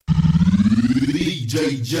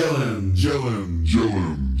DJ Jellin.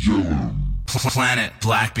 Planet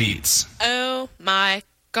Black Beats. Oh my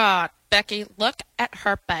God, Becky, look at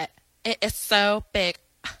her butt. It is so big.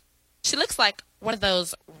 She looks like one of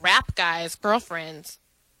those rap guys' girlfriends.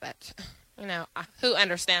 But, you know, who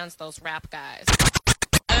understands those rap guys?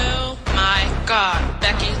 Oh my God,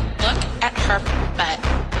 Becky, look at her butt.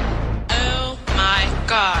 Oh my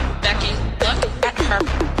God, Becky, look at her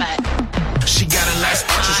butt. She got a nice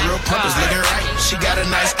arches, real plumpers, looking right. She got a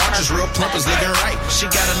nice arches, real plumpers, looking right. She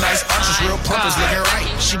got a nice arches, real plumpers, looking right.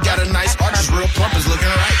 She got a nice arches, real plumpers, looking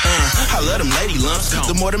right. I love them lady lumps,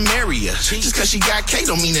 the more the merrier. Just cause she got cake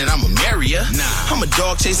don't mean that I'ma marry her. I'm a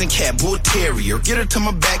dog chasing cat, bull terrier. Get her to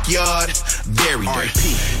my backyard, buried her.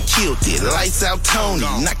 Killed it, lights out Tony.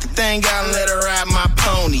 Knocked the thing out and let her ride my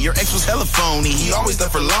pony. Your ex was hella phony, he always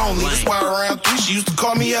left her lonely. That's why around 3 she used to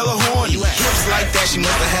call me hella horny. Hips like that, she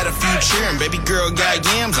must have had a few cheering. Baby girl got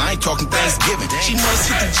yams, I ain't talking Thanksgiving. She must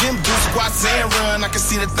hit the gym, do squats and run. I can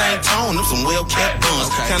see the thing tone, them some well-kept buns.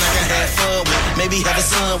 Kinda I can have fun with, maybe have a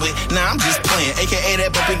son with. Nah, I'm just playing, aka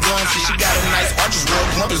that bumping gun. She got a nice arches, real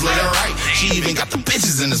plumpers, looking right. She even got the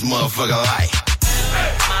bitches in this motherfucker like.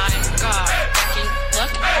 My God, Becky,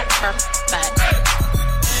 look at her butt.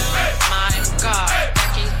 My God,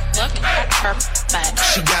 Becky, look at her butt.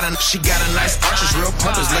 She got a nice arches, real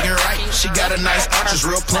plumpers, looking right. She got a nice arches,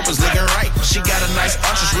 real plumpers, looking right. She got a nice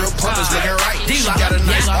arches, real plumpers, looking right. She got a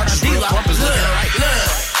nice arches, real plumpers, looking right.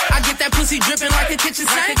 I get that pussy dripping like a kitchen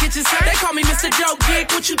sink. They call me Mr. Joe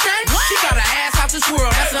Gig, what you think? She got her ass out this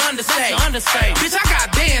world, that's an understatement. Bitch, I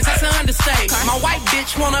got bands, that's an understatement. My white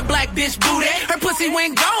bitch want a black bitch booty. Her pussy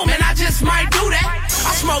went gone, and I just might do that.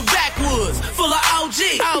 I smoke backwoods, full of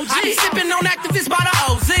OG. I be sipping on activists by the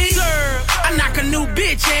OZ. I knock a new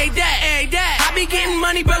bitch every day. I be getting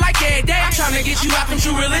money, but like every day. I'm trying to get you out from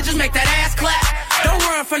true religions, make that ass clap. Don't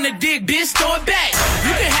run from the dick, bitch, throw it back.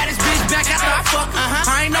 You can have this bitch back after I fuck her.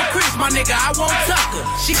 I ain't no Chris, my nigga, I won't tuck her.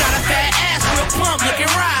 She got a fat ass, real plump, looking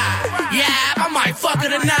right. Yeah, I might fuck her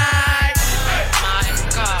tonight. My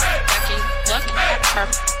God, Becky, look at her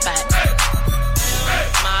butt.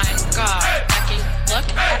 My God, Becky, look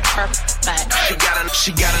at her butt.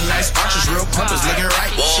 She got a nice arches, real plumpers, looking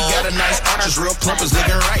right. She got a nice arches, real plumpers,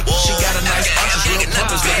 looking right. She got a nice arches, real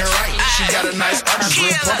plumpers, looking right. She got a nice arches,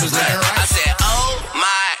 real plumpers, looking right. I said, oh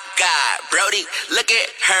my God, Brody, look at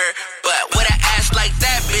her butt. With an ass like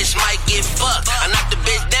that, bitch might get fucked. I knock the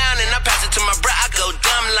bitch down and I pass it to my bro. I go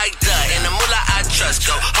dumb like duh. And the moolah I trust.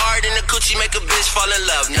 Go hard in the coochie, make a bitch fall in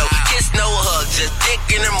love. No kiss, no hug, just dick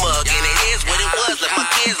in her mug. And it is what it was, left my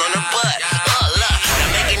kids on her butt. Look, now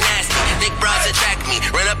make it nasty. Thick bras attract me.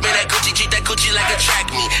 Run up in that coochie, treat that coochie like a track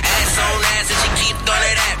me. Ass on ass and she keep throwing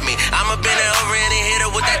it at me. I'ma bend her over and then hit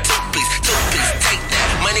her with that two-piece. Take that.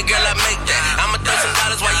 Money girl, I make that. I'ma throw some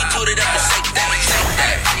dollars while you toot it up and shake that.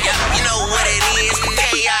 Yeah, you know what it is.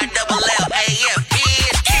 K-I-double-L-A-F,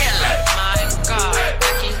 bitch, killer. My God,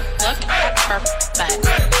 Becky, look at her butt.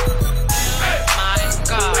 My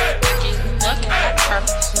God, Becky, look at her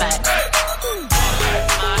butt.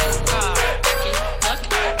 My God, Becky, look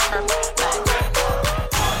at her butt.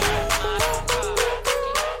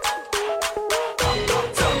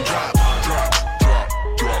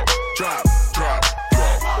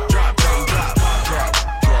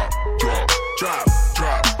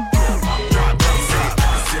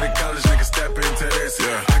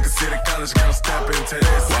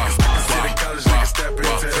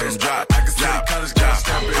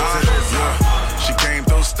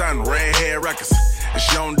 Red hair records. If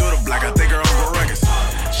she don't do the black, I think her Uncle Records.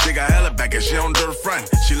 She got hella back and she don't do the front.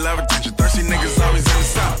 She love attention, thirsty niggas always in the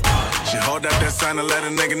south. She hold up that sign and let a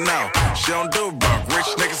nigga know. She don't do broke,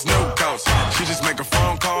 rich niggas new coats. She just make a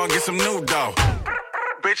phone call and get some new dough.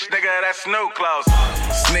 Bitch, nigga, that's new clothes.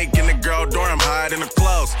 Sneak in the girl dorm, hide in the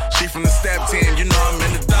clothes. She from the step team, you know I'm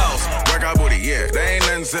in the dose. Work out booty, yeah, they ain't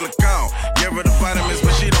nothing silicone. Give her the vitamins,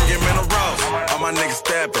 but she don't get minerals. All my niggas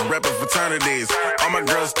steppin', reppin' fraternities. All my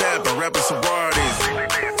girls steppin', reppin' sororities.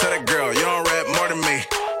 Tell that girl, you don't rap more than me.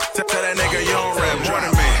 Tell that nigga, you don't rap more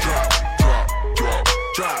than me.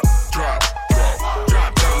 Drop.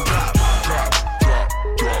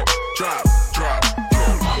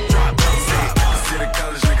 Girl,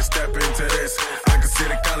 step into this. I can see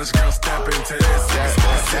the college nigga step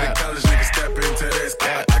into this. I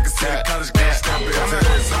can see the college girl step into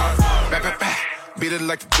this. Beat it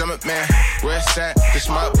like the drum up, man. Where it's at, the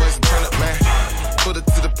smart boys turn up, man. Put it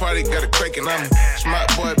to the party, got it cranking on me. Smart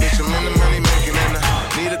boy, bitch, I'm in the money making, and I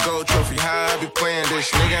need a gold trophy. How I be playing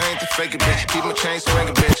this? Nigga, I ain't the fake it, bitch. Keep my chain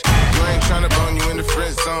swinging, bitch. You ain't tryna bone you in the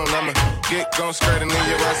friend zone. I'ma get gon' skirt and then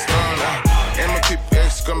your ass on. And my people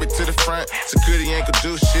X coming to the front. Security ain't gonna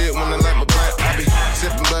do shit when I light my blunt. I be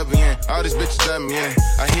All these bitches love me, yeah.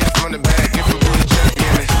 I hear from the back, get from booty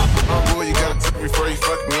champion. Oh boy, you gotta tip me before you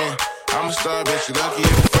fuck me, yeah. I'm a star, bitch, you lucky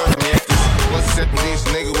if you fuck me, yeah. What's the second these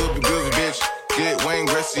nigga will be groovy, bitch. Get Wayne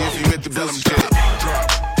Gretzky if you hit the boozy shit. Drop,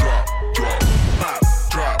 drop, drop, pop,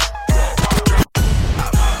 drop, drop,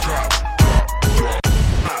 drop, drop, drop,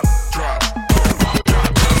 drop, drop.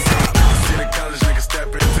 I can see the college nigga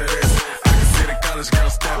step into this. I can see the college girl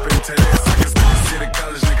step into this. I can see the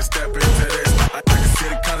college nigga step into this. I can see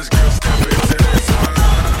the college girl step into this.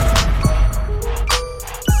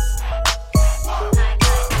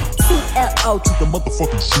 CLO to the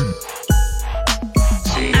motherfucking city.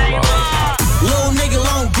 Little nigga,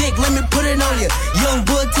 long dick, let me put it on you. Young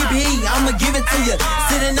boy, TPE, I'ma give it to you.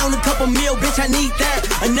 Sitting on a couple mil, bitch, I need that.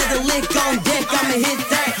 Another lick on deck, I'ma hit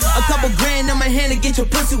that. A couple grand on my hand to get your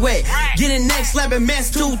pussy wet. Get it next, slapping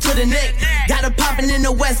mess two to the neck. Got it poppin' in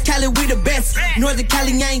the West Cali, we the best. Northern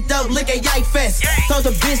Cali ain't dope, lick a yike fest. Throw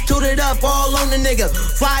the bitch, toot it up, all on the nigga.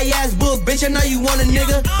 Fly ass book, bitch, I know you want a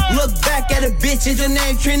nigga. Look back at a bitch, is your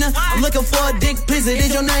name Trina? I'm looking for a dick, please, it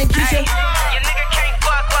is your name Keisha? Your nigga can't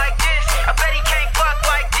fuck like this. I bet he can't fuck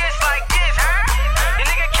like this, huh? Your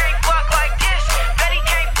nigga can't fuck like this. Bet he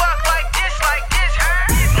can't fuck like this,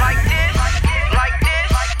 huh? Like this, like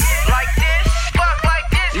this, like this. Fuck like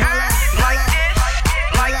this, huh? Like this,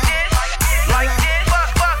 like this, like this.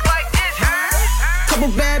 Fuck like this, huh?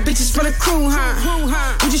 Couple bad bitches for the crew, huh?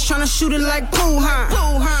 We just tryna shoot it like pool, huh?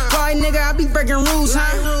 Boy, nigga, I be breaking rules,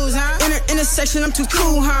 huh? Intersection, I'm too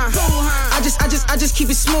cool, huh? I just keep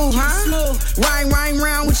it smooth, huh? Rhyme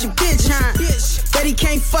round with your bitch, huh? Bet he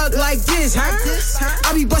can't fuck like this, huh?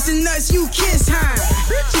 I be busting nuts, you kiss, huh?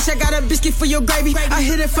 Bitch, I got a biscuit for your gravy. I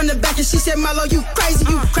hit it from the back and she said, Milo, you crazy,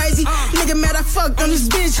 you crazy. Nigga mad I fucked on this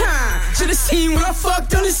bitch, huh? Should've seen when I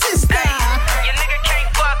fucked on his sister. Your nigga can't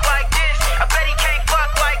fuck like this. I bet he can't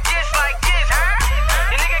fuck like this, huh?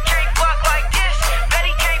 Your nigga can't fuck like this. Bet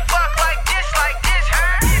he can't fuck like this,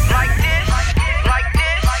 huh? Like this, like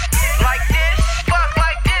this, like this. Fuck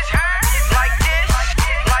like this, huh? Like this,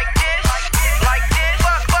 like this, like this.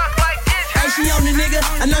 Fuck like this, huh? Hey, she on the nigga,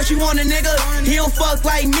 I know she want a nigga. He don't fuck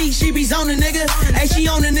like me, she be on the nigga. Hey, she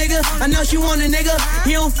on the nigga, I know she want a nigga.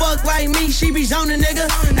 He don't fuck like me, she be on the nigga.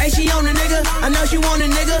 Hey, she on the nigga, I know she want a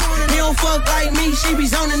nigga. He don't fuck like me, she be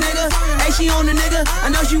on the nigga. Hey, she on the nigga, I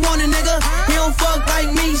know she want a nigga. He don't fuck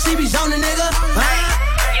like me, she be on the nigga.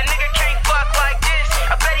 Your nigga can't fuck like this.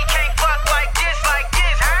 I bet he can't fuck like this, huh?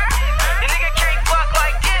 Your nigga can't fuck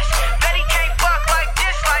like this. Bet he can't fuck like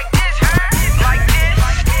this, huh? Like this,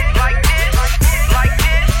 like this, like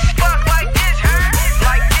this. Fuck like this, huh?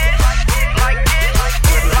 Like this, like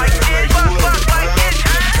this, like this. Fuck like this,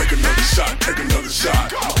 huh? Take another shot, take another shot.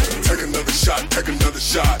 Take another shot, take another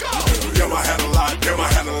shot. Damn, I had a lot, damn, I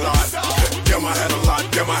had a lot. Damn, I had a lot,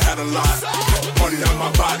 damn, I had a lot. Party out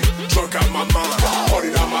my body, drunk out my mind.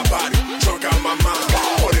 Party out my body, drunk out my mind.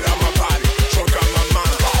 Party out my body, drunk out my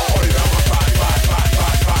mind. Party out my body,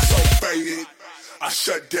 so faded. I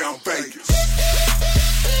shut down Vegas.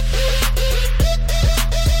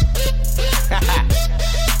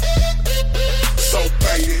 So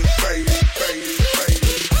faded, faded, faded, faded.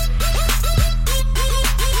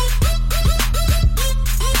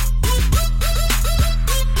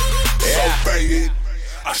 So faded.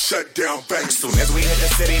 I shut down Vegas. Soon as we hit the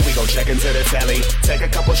city, we gon' check into the telly. Take a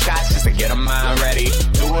couple shots just to get our mind ready.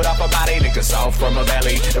 Do it off our body, lick us off from a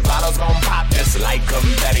belly. The bottles gon' pop just like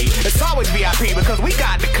confetti. It's always VIP because we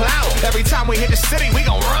got the clout. Every time we hit the city, we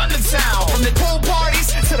gon' run the town. From the pool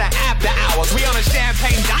parties to the after hours. We on a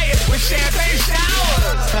champagne diet with champagne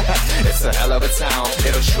showers. It's a hell of a town.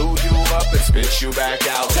 It'll chew you up and spit you back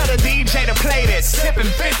out. Tell the DJ to play this, sippin'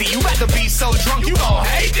 50. You better be so drunk, you gon'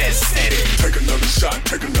 hate this city. Take another shot,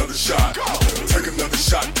 take another shot. Take another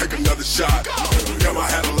shot, take another shot. Damn, I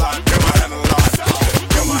had a lot, damn, I had a lot.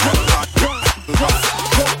 Damn, I had a lot.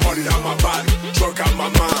 Party out my body, drunk out my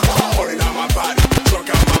mind. Party out my body, drunk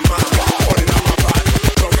out my mind. Party out my body,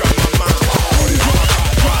 drunk out my mind. Party out my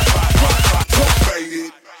body,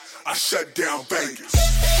 faded. I shut down Vegas.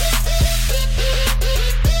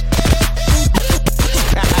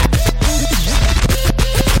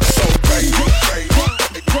 So faded, faded.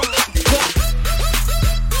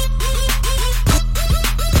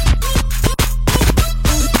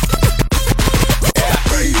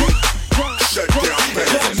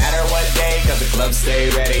 Stay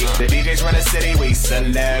ready. The DJs run the city, we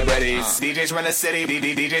celebrities. DJs DJs run the city,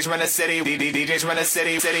 DJs run the city, DJs run the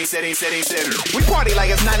city, city. We party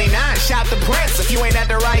like it's 99, shout the Prince. If you ain't at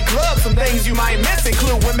the right club, some things you might miss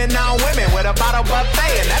include women on women with a bottle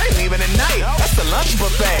buffet, and that ain't even a night, that's the lunch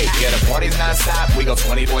buffet. Yeah, the party's non-stop, we go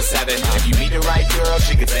 24/7. If you meet the right girl,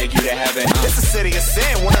 she can take you to heaven. It's a city of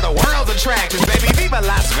sin, one of the world's attractions, baby. Viva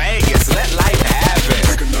Las Vegas, let life happen.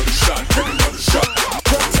 Take another shot, take another shot.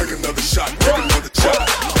 Take another shot, take another shot.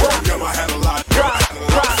 Damn, I had a lot.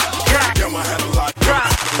 Damn, I had a lot.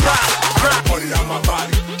 Party out my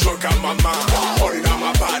body, drunk out my mind. Party out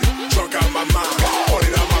my body, drunk out my mind. Party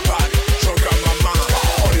out my body, drunk out my mind.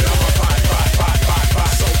 Party out my body,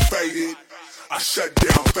 so faded. I shut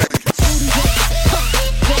down Vegas.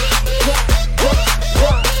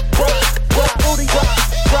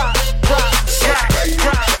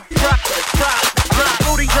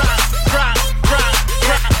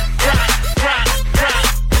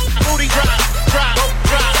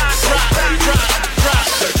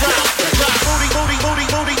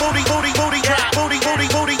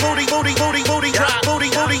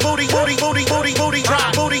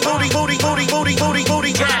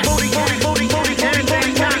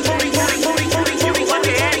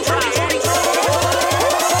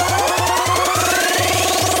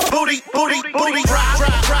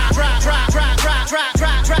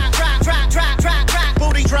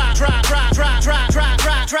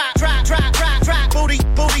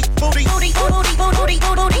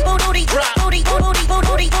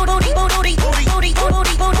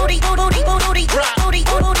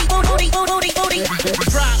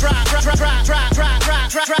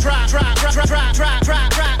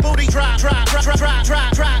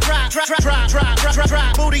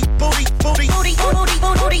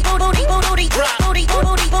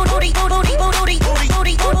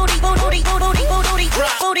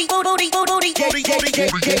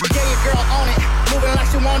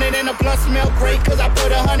 Smell great, cause I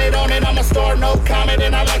put 100 on it. I'm a star, no comment.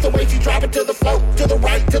 And I like the way you drop it to the floor, to the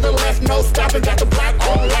right, to the left, no stopping. Got the block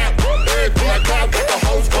on lap. Everything I got the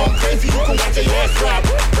hoes going crazy. You can watch your ass drop.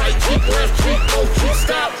 Right cheek, left cheek, both cheek,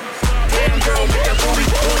 stop. Damn girl, make that booty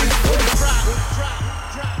drop.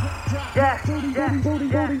 Yeah,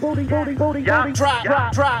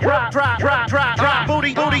 drop.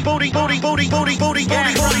 Booty,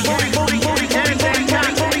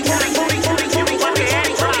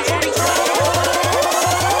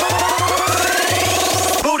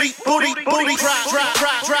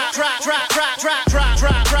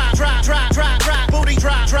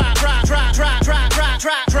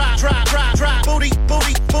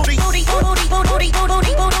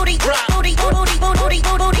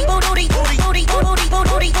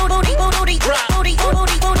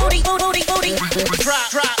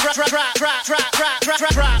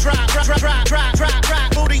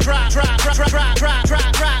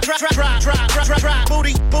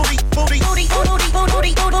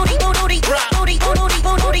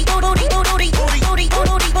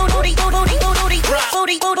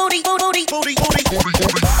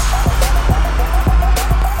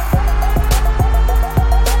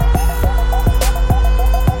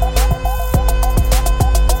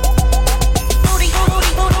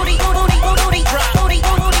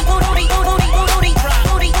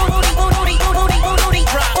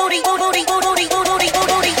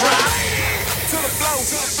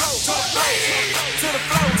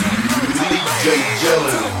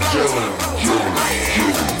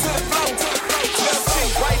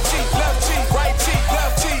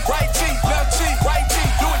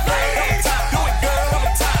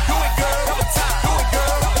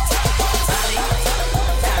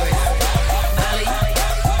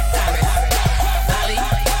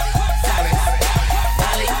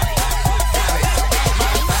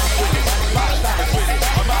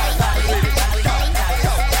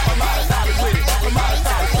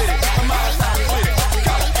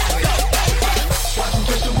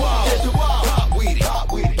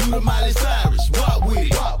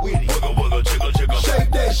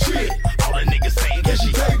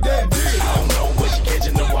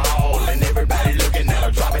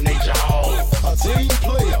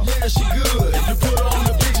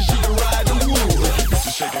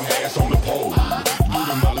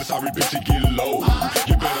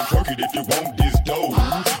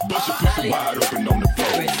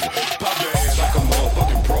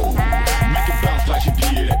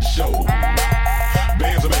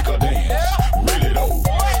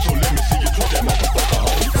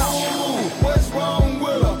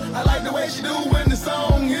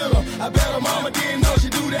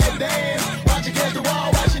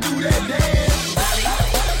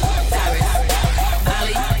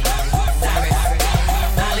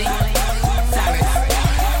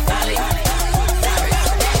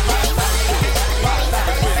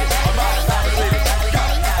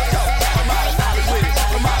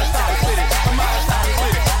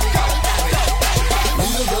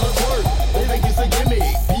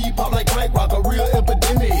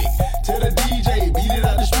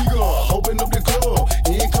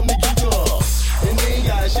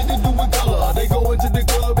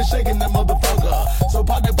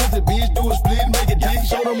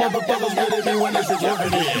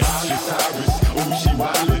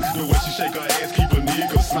 shake her ass, keep a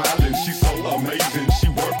nigga smiling. She so amazing, she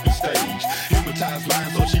work the stage. Hypnotized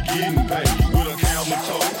line, so she getting paid. With a camel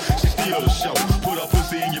toe, she steal the show. Put her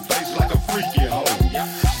pussy in your face like a freaky hoe.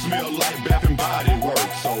 Smell like Bath and Body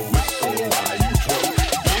Works, so it's so why you twerk,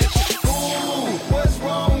 bitch. Ooh, what's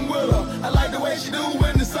wrong with her? I like the way she do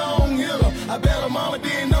when the song hit her. I bet her mama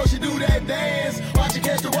didn't know she do that dance. Watch her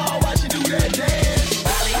catch the wall, watch she do that dance.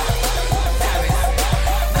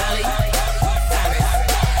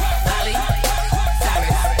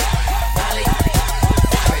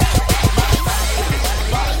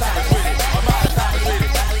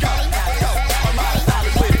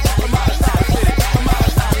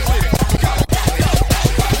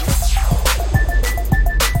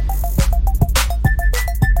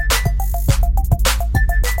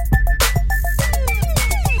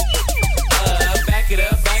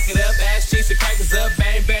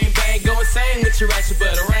 Ratchet,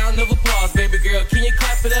 but a round of applause, baby girl. Can you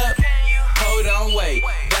clap it up? Hold on, wait,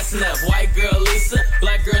 that's enough. White girl Lisa,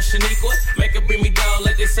 black girl Shaniqua. Make her bring me down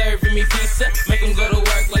like they serving me pizza. Make them go to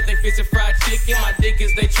work like they fixing fried chicken. My dick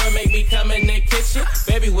is they try make me come in their kitchen.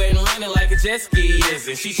 Baby wet and running like a jet ski,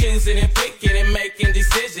 isn't she? Choosing and picking and making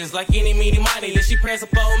decisions like any meeny miny. Then she press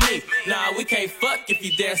up on me. Nah, we can't fuck if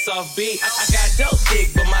you dance off beat. I got dope dick,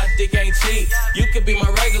 but my dick ain't cheap. You could be my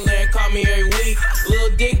regular and call me every week.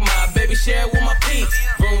 Little dick, my baby, share it with my peeps.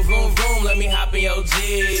 Vroom, vroom, vroom, let me hop in your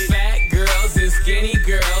G. Fat girls and skinny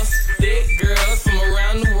girls, thick girls from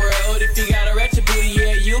around the world. If you got a ratchet booty,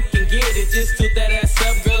 yeah, you can get it. Just toot that ass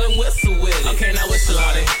up, girl, and whistle with it. Okay, now whistle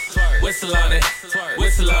on it, whistle on it,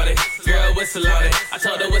 whistle on it, girl, whistle on it. I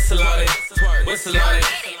told her whistle on it, whistle on it.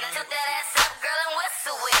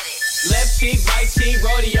 Left cheek, right cheek,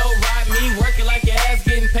 rodeo, ride me. Working like your ass,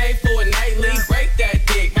 getting paid for a nightly. Break that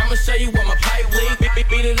dick, I'ma show you where my pipe leak.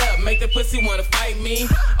 Beat it up, make the pussy wanna fight me.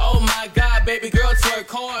 Oh my God, baby girl, twerk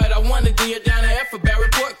hard. I wanna do you down to Alphabet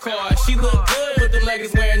report card. She look good with them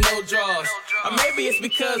leggings wearing no drawers. Or maybe it's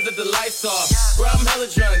because of the lights off. Bro, I'm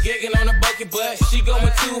hella drunk, gigging on a bucket butt. She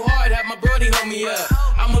going too hard, have my brody hold me up.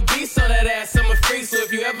 I'm a beast on that ass, I'm a freak. So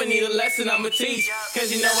if you ever need a lesson, I'ma teach.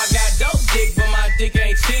 Cause you know I got dope dick, but my dick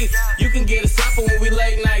ain't cheap. You can get a supper when we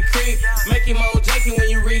late night creep. Make you moan janky when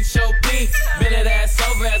you reach your peak. Bend that ass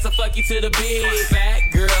over as I fuck you to the beat. Fat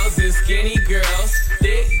girls and skinny girls,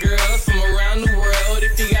 thick girls from around the world.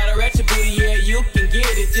 If you got a ratchet booty, yeah, you can get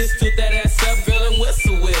it. Just toot that ass up, girl, and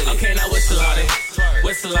whistle with it. Okay, now whistle on it,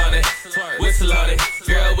 whistle on it, whistle on it,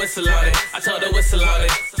 girl, whistle on it. I told her whistle on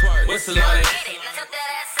it, whistle on it.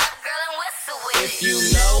 If you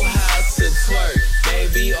know how to twerk,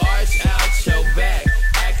 baby, arch out your back.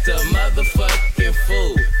 Act a motherfucking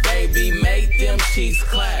fool, baby, make them cheeks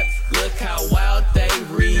clap. Look how wild they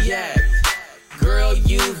react. Girl,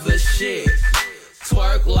 you the shit.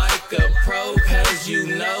 Twerk like a pro, cause you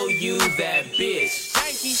know you that bitch.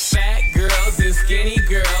 Fat girls and skinny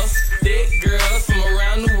girls, thick girls from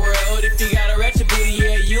around the world. If you got a ratchet booty,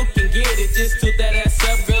 yeah, you can get it. Just toot that ass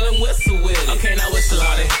up, girl, and whistle with it. Okay, now whistle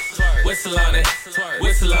on it, whistle on it,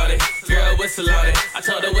 whistle on it, girl, whistle on it. I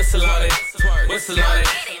told her whistle on it, whistle on it.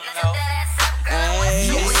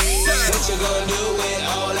 Hey, what you gonna do with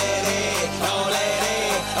all that ass, all that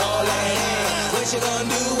ass, all that ass? What you gonna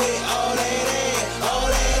do with all that ass, all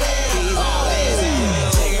that ass, all that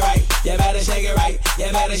ass? Shake it right, you better shake it right,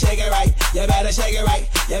 you better shake it right, you better shake it right,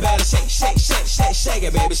 you better shake, shake, shake, shake, shake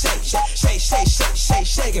it, baby, shake, shake, shake, shake, shake, shake,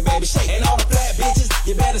 shake it, baby, shake. And all the flat bitches,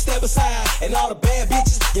 you better step aside, and all the bad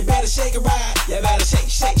bitches, you better shake it right, you better shake,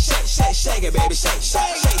 shake, shake, shake, shake it, baby, shake,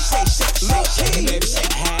 shake, shake, shake, shake, shake, shake it, baby,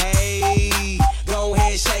 shake. Hey. Go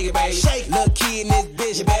ahead, shake it, baby. Shake. Little kid in this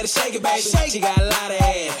bitch, you better shake it, baby. Shake. She got a lot of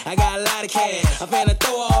ass, I got a lot of cash. I'm finna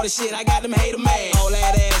throw all this shit, I got them hater mad. All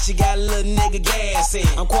that ass, she got a little nigga gas in.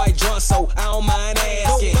 I'm quite drunk, so I don't mind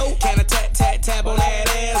asking. Can I tap, tap, tap on that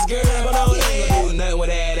ass, girl? But I ain't gonna do nothing with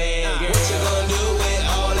that ass, girl. What you gonna do with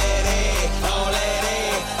all that ass, all that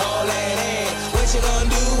ass, all that ass? What you gonna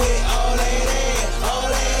do with all that ass, all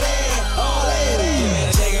that ass, all that ass? You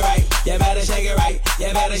better shake it right, you better shake it right,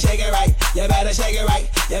 you better shake it right, you better shake it right,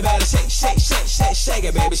 you better shake, shake, shake, shake, shake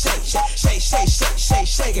it, baby, shake, shake, shake, shake, shake, shake,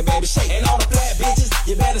 shake it, baby, shake. And all the flat bitches,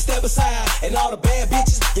 you better step aside, and all the bad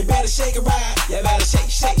bitches, you better shake it right, you better shake,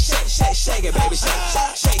 shake, shake, shake, shake it, baby, shake,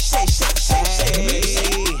 shake, shake, shake, shake, shake it, baby,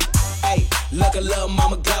 shake. Hey, look a little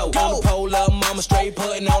mama go. On the pole, little mama straight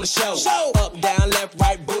putting on the show. Up, down, left,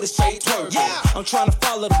 right, booty straight twerk. Yeah, I'm trying to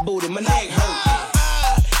follow the booty, my neck hurt.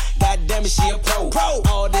 God damn it, she a pro.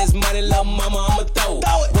 All this money, little mama, I'ma throw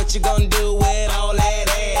it. What you gonna do with all that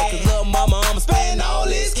ass? Cause little mama, I'ma spend all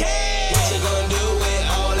this cash. What you gonna do with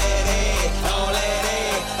all that ass? All that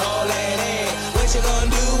ass, all that ass. What you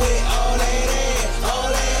gonna do with all that ass? All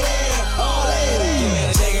that ass,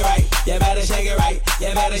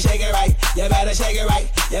 You better shake it right. You better shake it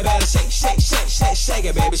right. You better shake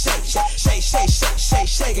it, baby. Shake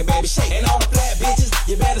it, baby. Shake. And all the flat bitches,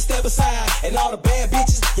 you better step aside. And all the bad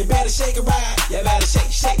bitches, you better shake it right. You better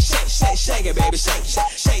shake it, baby. Shake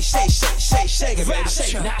it, baby.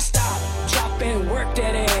 Shake. Now stop, drop and work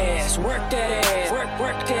that ass, work that ass,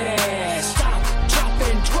 work that ass. Stop, drop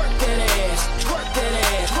and twerk that ass, twerk that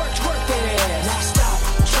ass, twerk that ass. Now stop,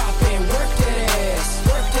 drop and work that ass,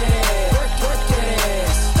 work that ass, work that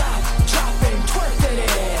ass. Stop, drop and twerk that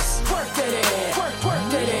ass, twerk that ass,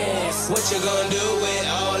 twerk that ass. What you gonna do with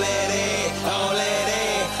all that ass, all that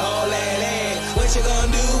ass, all that ass? What you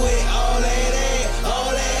gonna do with all that ass,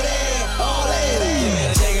 all that ass, all that ass? You better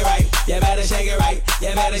shake it right. You better shake it right.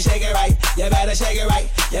 You better shake it right. You better shake it right.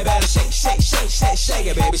 You better shake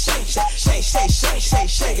it, baby. Shake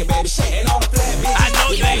it, baby. Shake. And all the flat bitches. I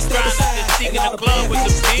know you ain't trying to just sing in the club with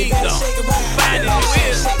the beans on. Find it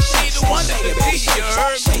will. She the one that can teach you,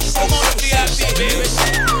 heard me. Come on to VIP, baby.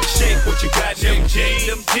 Shake what you got, them jeans.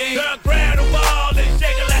 Girl, grab the wall and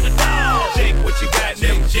shake it like a dog. Shake what you got,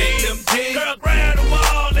 them jeans. Girl, grab the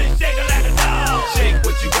wall and shake it like a dog. Shake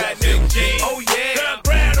what you got, them jeans. Oh yeah. Girl,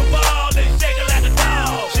 grab the wall and shake it like a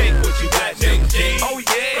dog. Shake what you got, them jeans. Oh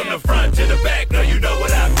yeah. From the front to the back, girl, you know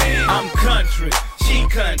what I mean. I'm country. She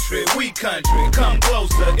country, we country, come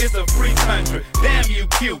closer, it's a free country. Damn you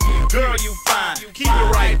cute, girl you fine. Keep it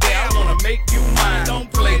right there, I wanna make you mine. Don't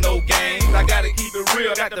play no games, I gotta keep it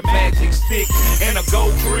real. Got the magic stick and a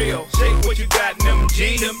gold grill. Shake what you got in them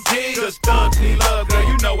jeans. Cause thugs need love, girl,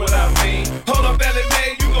 you know what I mean. Hold up, Ellie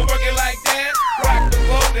Mae, you gon' work it like that. Rock the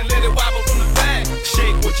boat and let it wobble from the back.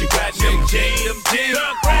 Shake what you got in them jeans.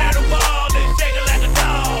 Girl, grab the wall and shake it like a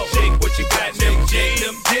dog. Shake what you got in them jeans.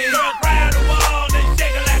 Girl, grab the wall.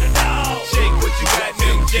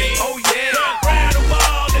 Oh yeah, girl, grab the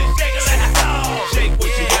wall and shake it like a dog. Shake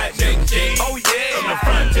what you got, Jing. Oh yeah, from the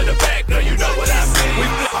front to the back, girl, you know what I mean.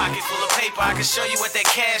 Pocket full of paper, I can show you what that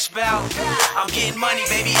cash bout. I'm getting money,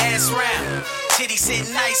 baby, ass round. Titty sitting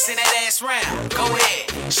nice in that ass round. Go ahead,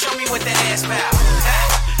 show me what that ass bout.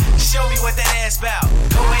 Show me what that ass bout.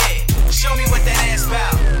 Go ahead, show me what that ass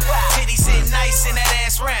bout. Titty sitting nice in that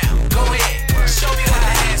ass round. Go ahead, show me what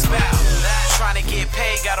that ass bout. Trying to get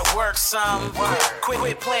paid, gotta work some.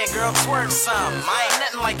 Quit playing, girl, twerk some. I ain't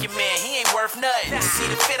nothing like your man, he ain't worth nothing. See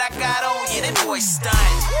the fit I got on, yeah, that boy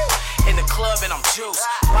stunned. In the club and I'm juiced.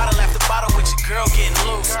 Bottle after bottle with your girl getting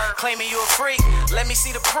loose. Claiming you a freak, let me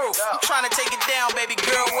see the proof. I'm trying to take it down, baby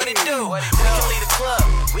girl, what it do? We can leave the club,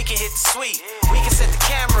 we can hit the suite. We can set the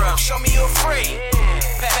camera up, show me you a freak.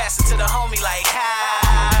 Pass it to the homie like,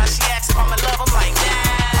 hi. She asks if I'm in love, I'm like,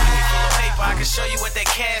 nah. I can show you what that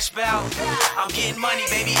cash bout. I'm getting money,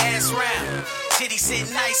 baby, ass round. Titty sitting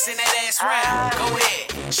nice in that ass round. Go ahead,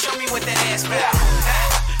 show me what that ass bout.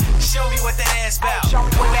 Show me what that ass bout. Show me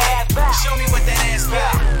what that ass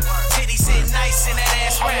bout. Titty sitting nice in that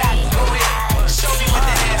ass round. Go ahead, show me what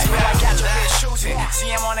that ass bout. I got your bitch choosing. See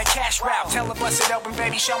him on a cash route. Tell her bust it open,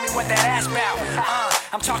 baby. Show me what that ass bout.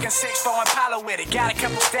 I'm talking 6'4" Impala with it. Got a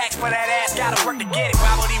couple stacks for that ass. Gotta work to get it.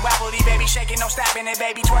 Wobbly, baby. Shaking, no stopping it,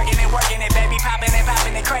 baby. Twerking and working it, baby. Popping it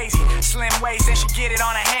crazy. Slim waist and she get it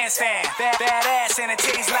on a handstand. Bad ass and the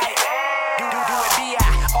titties like do it B.I.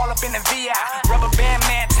 All up in the V.I. Rubber band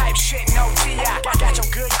man type shit, no T.I. Got your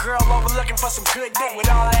good girl over looking for some good dick. With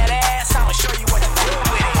all that ass, I'ma show you what to do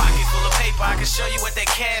with it. Pocket full of paper, I can show you what that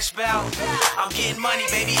cash bout. I'm getting money,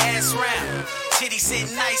 baby, ass round. Titty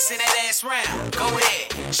sitting nice in that ass round. Go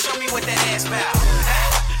ahead, show me what that ass bout.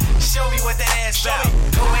 Show me what that ass bout.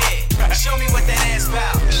 Go ahead, show me what that ass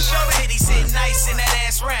bout. Titty sitting nice in that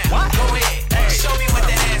ass round. Go ahead, show me what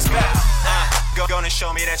that ass bout. Go and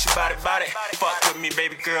show me that you bout it. Fuck with me,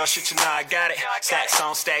 baby girl, shit, you know I got it. Stacks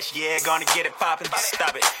on stacks, yeah, gonna get it poppin'.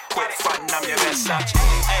 Stop it, quit frontin', I'm your best option.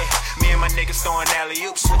 Hey, me and my niggas throwing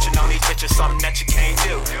alley-oops, switching on these bitches, something that you can't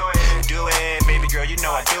do. Do it, baby girl, you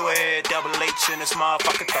know I do it. Double H in this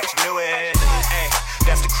motherfucker, thought you knew it. Hey,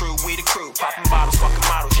 that's the crew, we the crew. Popping bottles, fucking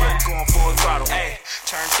models, yeah, we going full throttle. Hey,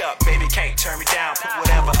 turned up, baby, can't turn me down. Put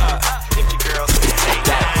whatever up, if your girl's lay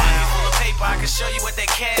down. I can show you what that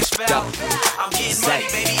cash bout. I'm getting money,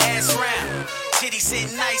 baby, ass round. Titty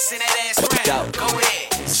sitting nice in that ass round. Go ahead,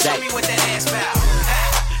 show me what that ass bout.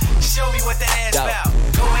 Show me what that ass bout.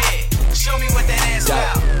 Go ahead, show me what that ass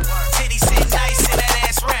bout. Titty sitting nice in that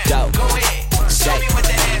ass round. Go ahead, show me what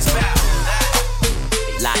that ass bout.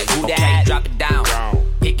 Like who that? Drop it down,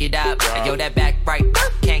 pick it up. And yo, that back right,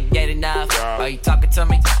 can't get enough. Are you talking to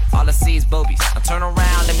me? All I see is boobies. Now turn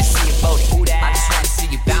around, let me see your booty. I just wanna see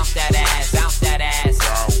you bounce that ass, bounce that ass,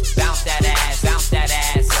 bounce that ass, bounce that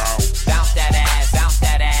ass, bounce that ass, bounce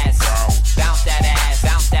that ass, bounce that ass,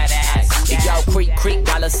 bounce that ass. Yo, creep,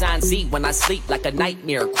 sign Z when I sleep like a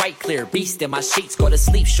nightmare. Quite clear, beast in my sheets. Go to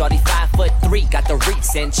sleep, shorty 5'3". Got the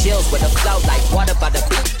reeks and chills with a flow like water by the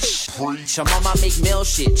beach. I'm on my Meek Mill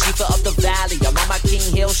shit, chief of the valley. I'm on my King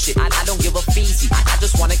Hill shit. I don't give a feezy. I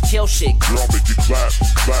just wanna kill shit. Girl, make it clap,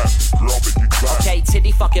 clap. Girl, make it clap. Okay,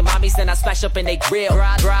 titty fucking mommies, then I splash up in they grill. Girl,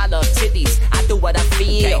 I love titties. I do what I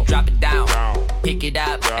feel. Okay, drop it down, pick it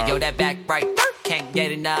up. And yo, that back right, can't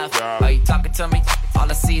get enough. Are you talking to me? All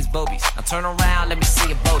I see is boobies. Now turn around, let me see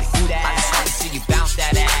your booty. I just wanna see you bounce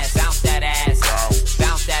that ass, bounce that ass,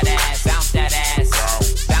 bounce that ass, bounce that ass,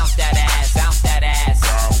 bounce that ass, bounce that ass,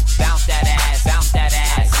 bounce that ass, bounce that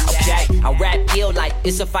ass. Okay, I rap ill like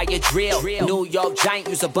it's a fire drill. New York Giant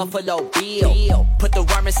use a Buffalo Bill. Put the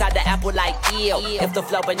worm inside the apple like eel. If the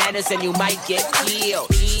flow bananas, then you might get killed.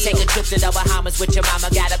 Take a trip to the Bahamas with your mama.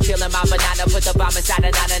 Got a pill in my banana. Put the bomb inside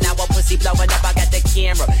a nana. Now a pussy blowing up. I got the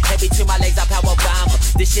camera. Head between my legs. I power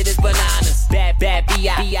Obama. This shit is bananas. Bad, bad,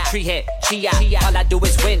 B.I. Tree head, chia. All I do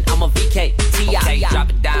is win. I'm a VK. T.I. Okay, drop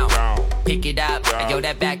it down. Pick it up. And yo,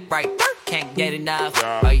 that back right. Can't get enough.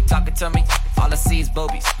 Are you talking to me? All I see is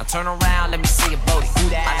boobies. Now turn around, let me see your booty.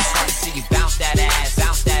 I just wanna see you bounce that ass,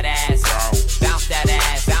 bounce that ass, bounce that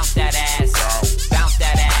ass, bounce that ass, bounce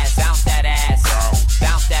that ass, bounce that ass,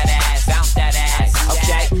 bounce that ass, bounce that ass.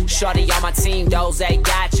 Okay, shorty on my team, those ain't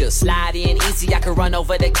gotcha. Slide in easy, I can run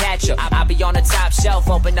over the catcher. I be on the top shelf,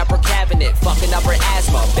 open up her cabinet, fucking up her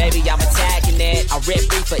asthma. Baby, I'm attacking it. I rip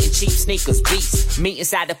reefer in cheap sneakers, beats. Meat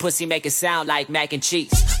inside the pussy, make it sound like mac and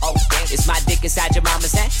cheese. Oh, it's my dick inside your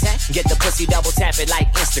mama's hat. Get the pussy double tap it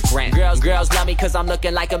like Instagram. Girls love me cause I'm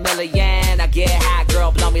looking like a million. I get high,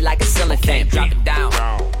 girl, blow me like a ceiling fan. Drop it down,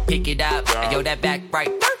 pick it up. And yo, that back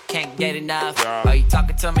right, can't get enough. Are you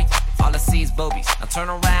talking to me? All I see is boobies. Now turn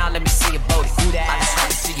around, let me see your booty. I just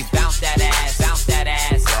wanna see you bounce that ass, bounce that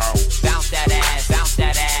ass, bounce that ass, bounce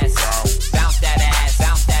that ass, bounce that ass,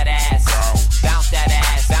 bounce that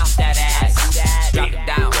ass, bounce that ass, bounce that ass. Drop it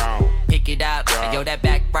down, pick it up. And yo, that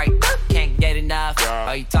back right, can't get enough.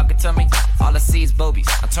 Are you talking to me? All I see is boobies.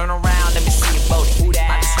 Now turn around, let me see your booty.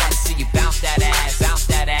 I just wanna see you bounce that ass, bounce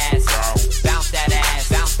that ass, bounce that ass,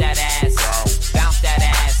 bounce that ass, bounce that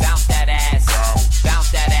ass, bounce that ass,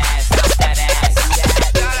 bounce that ass, bounce that ass.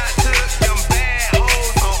 Shout out to them bad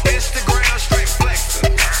hoes on Instagram, straight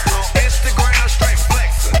flexing. On Instagram, straight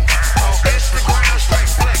flexing. On Instagram, straight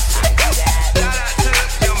flexing. Shout out to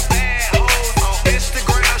them bad hoes on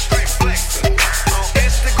Instagram, straight flexing. On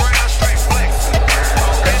Instagram, straight flexing.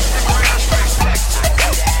 On Instagram, straight flexing.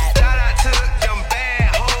 Shout out to them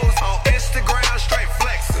bad hoes on Instagram, straight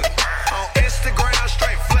flexing. On Instagram,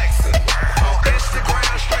 straight flexing. On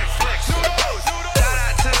Instagram, straight flexing. Shout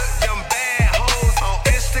out to them bad hoes on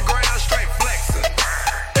Instagram, straight flexing.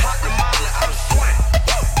 Hot tamale, I'm sweating.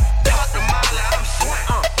 Hot tamale, I'm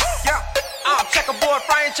sweating. Checkerboard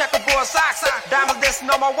frame, checkerboard socks. Diamonds dancing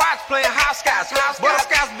on my watch, playing hopscotch.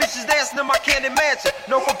 Butterscotch bitches dancing in my candy mansion.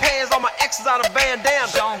 No compares on my exes out of Van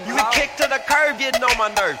Damme. You get kicked to the curb, getting on my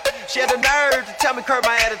nerves. She had the nerve to tell me curb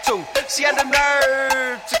my attitude. She had the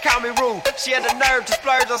nerve to call me rude. She had the nerve to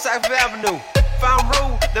splurge on South Avenue. If I'm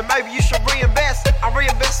rude, then maybe you should reinvest. I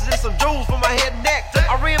reinvested in some jewels for my head and neck.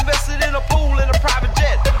 I reinvested in a pool and a private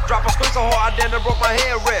jet. Drop a screen so hard, then I broke my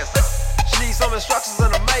headrest. She needs some instructions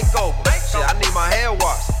and a makeover. Shit, I need my hair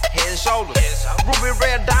washed, head and shoulders. Ruby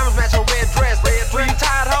red diamonds match her red dress. Three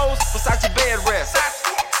tied hoes, Versace bed rest.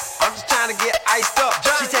 I'm just trying to get iced up.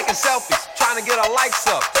 She taking selfies, trying to get her likes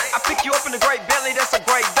up. I pick you up in a great Bentley, that's a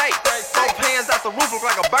great date. Both hands out the roof look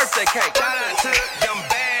like a birthday cake. Shout out to them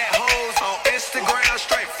bad hoes on Instagram,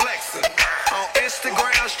 straight flexing. On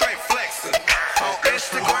Instagram, straight flexing. On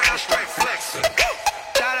Instagram, straight flexing.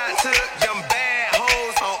 Shout out to them bad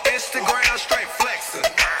hoes on Instagram, straight flexing.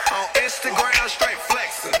 On Instagram, straight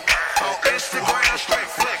flexing. On Instagram,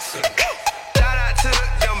 straight flexing. Shout out to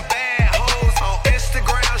them bad hoes on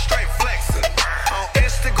Instagram, straight flexing. On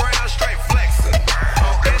Instagram, straight flexing.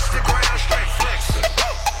 On Instagram, straight flexing.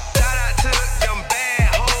 Shout out to them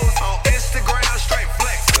bad hoes on Instagram, straight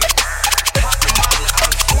flexing. Hot tamale,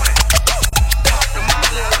 I'm sweating. Hot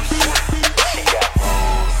tamale, I'm sweating. She got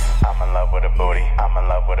moves. I'm in love with a booty. I'm in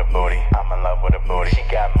love with a booty. I'm in love with a booty. She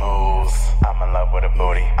got moves. I'm in love with a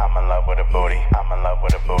booty. I'm in love with a booty. I'm in love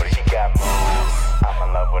with a booty. She got moves. I'm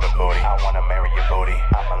in love with a booty. I wanna marry your booty.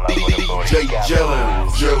 I'm in love with a booty. She got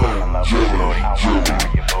moves. I'm in love with a booty. I wanna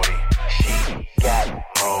marry your booty. She got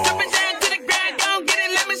moves. Drop it down to the ground, gon' get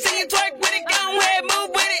it. Let me see you twerk with it. Go ahead, move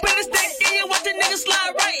with it. Put a stick in you, watch the nigga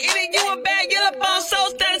slide right in it. You a bad yellow bone, soul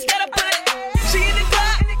status, gotta put it. She in the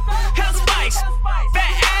club, hell spice,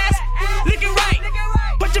 fat ass, looking right.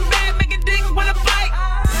 Put your bag, make a dick wanna fight.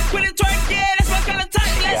 With a twerk, yeah, that's my kind of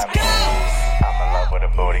type. Let's go. I'm in love with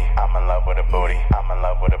a booty.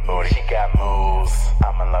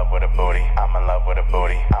 love with a booty. I'm in love with a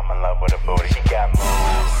booty. I'm in love with a booty. She got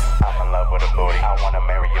moves. I'm in love with a booty. I wanna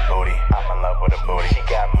marry your booty. I'm in love with a booty. She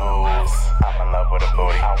got moves. I'm in love with a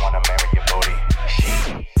booty. I wanna marry your booty.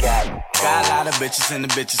 She got moves. Got a lot of bitches and the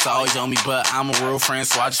bitches always on me, but I'm a real friend,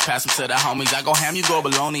 so I just pass them to the homies. I go ham, you go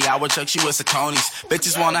baloney. I would chuck you with Saucony's.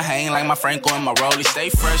 Bitches wanna hang like my Franco and my Rollie. Stay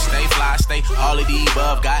fresh, stay fly, stay all of the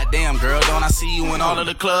above. Goddamn, girl, don't I see you in all of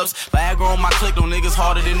the clubs? Viagra on my click, them niggas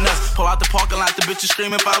harder than us. Pull out the parking lot, the bitches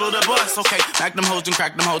screaming, follow the bus. Okay, knock them hoes and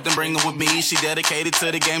crack them hoes, then bring them with me. She dedicated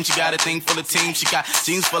to the game, she got a thing for the team. She got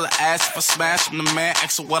jeans full of ass, if I smash from the man.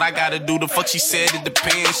 Ask her what I gotta do, the fuck she said, it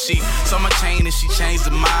depends. She saw my chain and she changed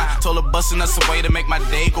her mind. Told her busting us away to make my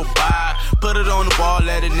day go by. Put it on the wall,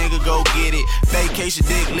 let a nigga go get it. Vacation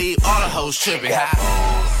dick leave, all the hoes tripping.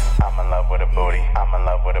 I'm in love with a booty. I'm in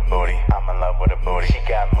love with a booty. I'm in love with a booty. She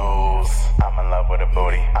got moves. I'm in love with a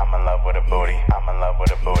booty. I'm in love with a booty. I'm in love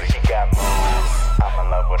with a booty. She got moves. I'm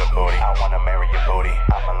in love with a booty. I wanna marry your booty.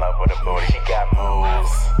 I'm in love with a booty. She got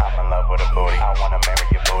moves. I'm in love with a booty. I wanna marry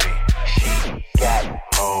your booty. She got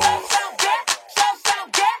moves.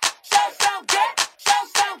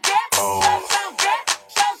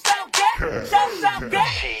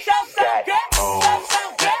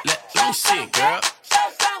 Let me see it, girl.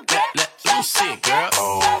 Let me see it, girl.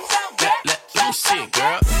 Let me see it,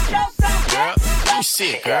 girl. Girl, let me see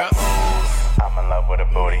it, girl. I'm in love with a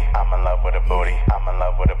booty. I'm in love with a booty. I'm in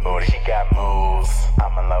love with a booty. She got moves.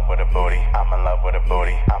 I'm in love with a booty. I'm in love with a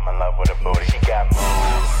booty. I'm in love with a booty. She got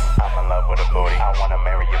moves. I'm in love with a booty. I wanna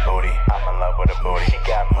marry your booty. I'm in love with a booty. She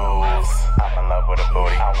got moves. I'm in love with a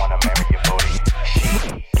booty. I wanna marry your booty.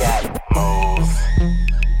 She got moves.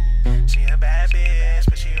 She a bad bitch,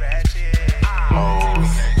 but she ratchet.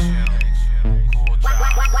 Moves.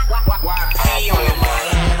 YP on my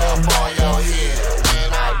hand up on your head. When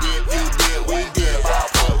I dip, you dip, we dip. I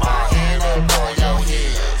put my hand up on your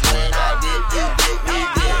head. When I dip, you dip, we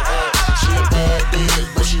dip. She a bad bitch,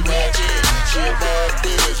 but she ratchet. She a bad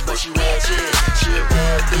bitch, but she ratchet. She a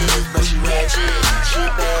bad bitch, but she ratchet. She a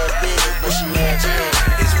bad bitch, but she ratchet.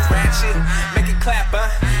 Is you ratchet? Make it clap,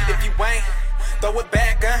 If you ain't, throw it back,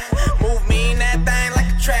 Move me in that thing like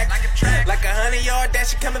a track. Like 100-yard dash,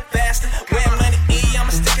 she coming faster. Where money E, I'ma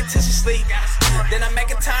stick it till she sleep. Then I make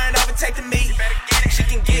her turn over, take the meat. She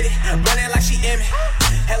can get it, running like she Emmy.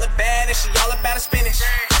 Hella bad and she all about her spinach.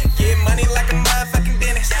 Get money like a motherfucking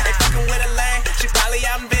dentist. Ain't fucking with a lane, she probably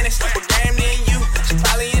out in Venice. But game than you, she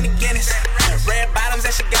probably in the Guinness. Red bottoms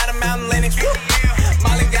and she got them out in Linux.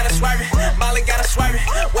 Molly got her swerving, Molly got her swerving.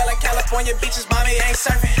 Well, like California beaches, mommy ain't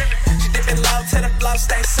surfing. She dipping low to the flow,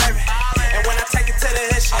 stay serving. And when I take it to the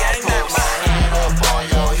hood, she ain't nervous. I put my hand up on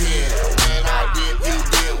your head. When I dip, you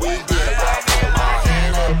dip, we dip. I put my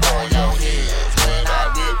hand up on your head. When I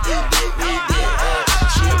dip, you dip, we dip.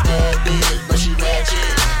 She a bad bitch, but she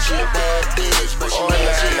ratchet. She a bad bitch, but she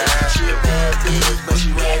ratchet. She a bad bitch, but she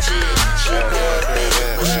ratchet. She a bad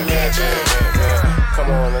bitch, but she ratchet. Come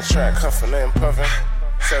on the track, cuffin' and puffin'.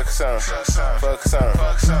 Suck some, fuck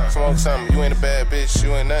some, smoke some. You ain't a bad bitch,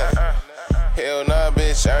 you ain't that. Hell nah,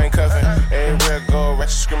 bitch, I ain't cuffin'. Everywhere I go,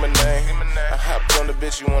 ratchet scream my name. I hopped on the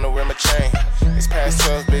bitch, you wanna wear my chain. It's past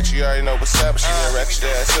 12, bitch, you already know what's up. She's a ratchet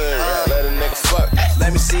ass hood, let a nigga fuck.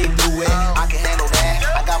 Let me see you do it, I can handle that.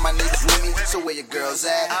 I got my niggas with me, so where your girls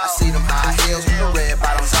at? I see them high heels, the red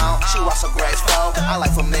bottoms on. She walks so graceful, I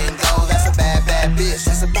like flamingos. That's a bad, bad bitch,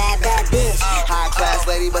 that's a bad, bad bitch. High class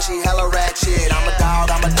lady, but she hella ratchet. I'm a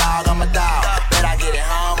dog, I'm a dog, I'm a dog. Bet I get it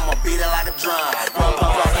home, I'ma beat it like a drum. Pump,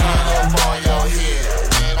 pump, pump, pump, pump. Your head.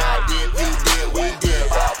 When I dip, you dip, we dip.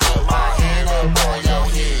 I put my hand up on your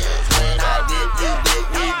head. When I dip, you dip,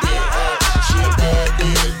 we dip. She a bad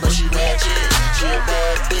bitch, but she ratchet. She a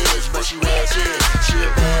bad bitch, but she ratchet. She a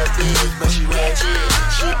bad bitch, but she ratchet.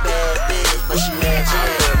 She a bad bitch, but she ratchet.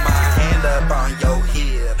 I put my hand up on your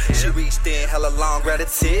hip. She reached in hella long, grab a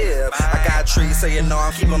tip. I got trees, so you know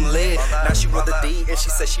I'm keep them lit. Now she want the D and she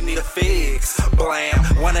said she need a fix. Blam,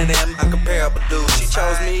 one of them uncomparable dudes. She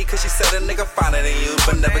chose me cause she said a nigga finer than you,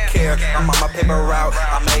 but never care. I'm on my paper route,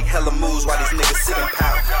 I make hella moves while these niggas sit and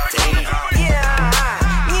pout. Damn.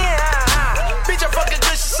 Bitch, I fucking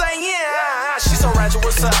good, she say yeah. She so ratchet,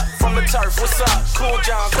 what's up? From the turf, what's up? Cool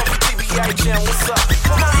John, Kobe TBH, what's up?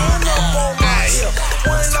 Put my hand up on my hip.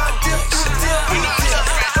 When I dip, you dip, we dip.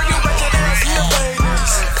 Bring your ratchet ass here, baby.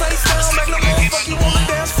 Clay style, make no motherfucker, you on the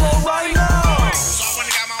dance floor right now. So I went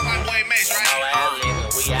and got my white boy Mace, right?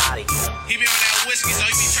 We out of here. He be on that whiskey, so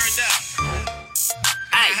he be turned up.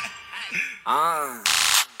 Hey,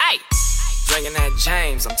 drinking that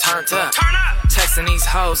James, I'm turned up. Texting these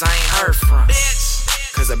hoes I ain't heard from. Bitch.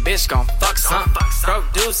 cause a bitch gon' fuck something. Broke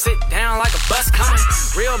dudes sit down like a bus coming.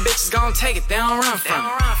 Real bitches gon' take it, they don't run from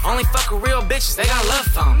it. Only fuck with real bitches, they got love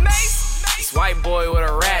for 'em. This white boy with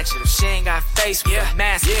a ratchet, if she ain't got face with a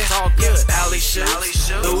mask, it's all good. Bally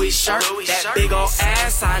shoes, Louis shirt, that big ol'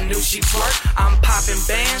 ass, I knew she twerk. I'm popping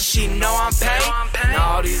bands, she know I'm paid. And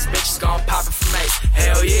all these bitches gon' pop it for me.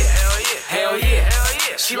 Hell yeah, hell yeah.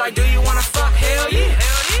 She like, do you wanna fuck? Hell yeah.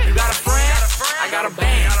 You got a friend? I got a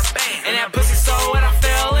band. And that pussy so wet I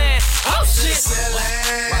fell in. Oh shit.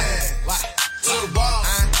 To the ball,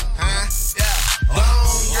 yeah.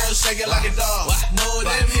 Boom, girl, shake it like a dog. Move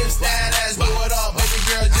them hips, that ass, do it all. Baby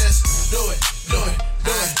girl, just do it, do it,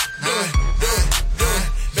 do it, do it, do it, do it.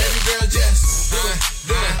 Baby girl, just do it,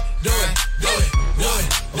 do it, do it, do it, do it,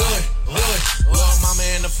 do it, do it. Well, mama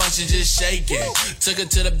in the function just shaking. Took her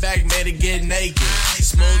to the back, made her get naked.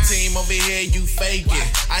 Smooth team over here, you faking.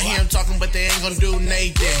 I hear them talking, but they ain't gonna do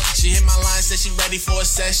Nathan. She hit my line, said she ready for a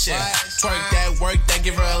session. Twerk that, work that,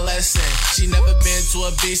 give her a lesson. She never been to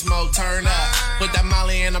a beast mode, turn up. Put that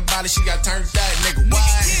molly in her body, she got turned up. Nigga, what?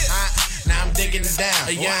 Now I'm digging it down.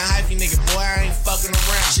 A young hyphy nigga, boy, I ain't fucking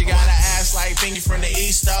around. She got an ass like Pinky from the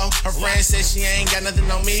East, though. Her friend said she ain't got nothing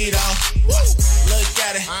on me, though. Look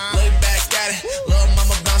at it, look back at it. Little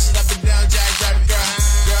mama bounce it up and down, jack, drop it, girl.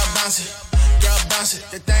 Girl, bounce it. Girl, bounce it.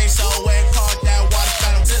 The thing so wet, caught that water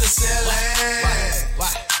fountain to the ceiling.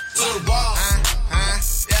 To the wall.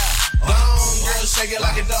 Yeah. Boom, girl, shake it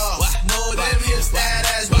like a dog. Move them hips, that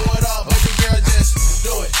ass, do it all. Baby girl, just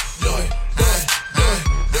do it, do it, do it, do it,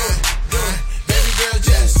 do it, do it. Baby girl,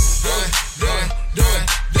 just do it, do it, do it,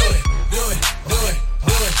 do it, do it, do it,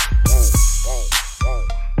 do it.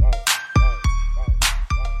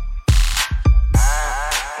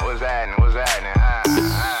 What's happening? What's happening?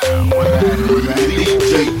 What's happening?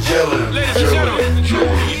 DJ Jellin. Ladies and gentlemen, get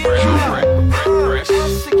ready.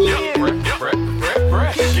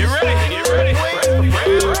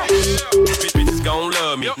 Bitches gon'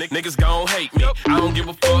 love me, niggas gon' hate me. I don't give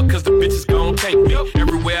a fuck cause the bitches gon' take me.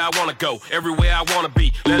 Everywhere I wanna go, everywhere I wanna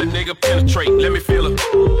be. Let a nigga penetrate, let me feel it.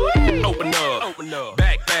 Open up,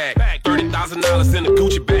 backpack, $30,000 in a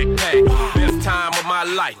Gucci backpack. Best time of my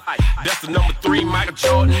life. That's the number 3 Michael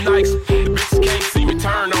Jordan Nikes. The bitches can't see me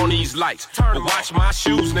turn on these lights. But watch my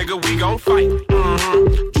shoes, nigga, we gon' fight.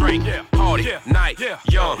 Drink, party, night,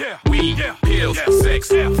 young, weed, pills, sex,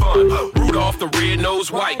 fun. Rudolph the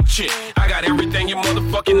red-nosed white chick. I got everything you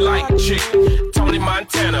motherfucking like, chick. Tony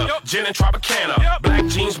Montana, gin and Tropicana. Black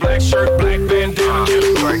jeans, black shirt, black bandana.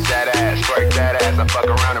 Twerk that ass, I fuck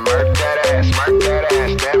around and murk that ass, damn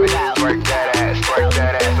it. Twerk that ass,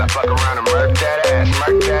 I fuck around and murk that ass,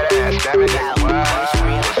 damn it. What?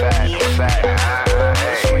 What's that?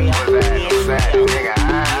 Hey, what's that, nigga?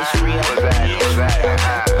 What's that?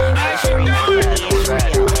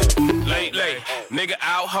 Late, nigga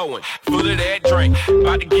out hoeing, full of that drink,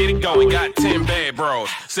 about to get it going. Got 10 bad bros,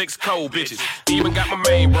 6 cold bitches, even got my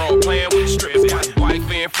main bro playing with the strips. Got a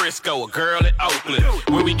wife in Frisco, a girl in Oakland.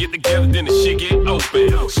 When we get together, then the shit get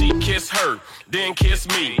open. She kiss her, then kiss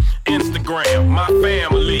me. Instagram, my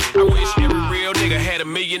family. I wish every real nigga had $1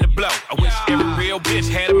 million to blow. I wish every real bitch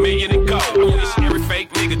had $1 million to go. I wish every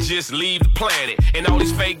fake nigga just leave the planet. And all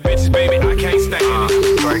these fake bitches, baby, I can't stand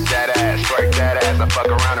it. Twerk that ass, I fuck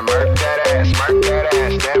around and murk that ass,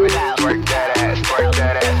 damn it. Twerk that ass,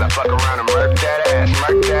 I fuck around and murk that ass,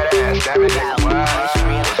 damn it. What?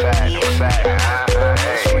 What's that?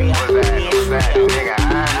 Hey, what's that, nigga?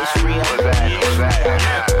 What's that?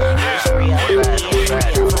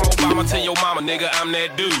 Obama, tell your mama, nigga, I'm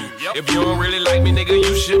that dude. If you don't really like me, nigga,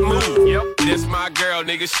 you should move. This my girl,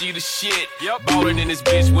 nigga, she the shit. Ballin' in this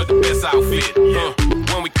bitch with the best outfit.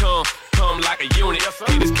 When we come like a unit.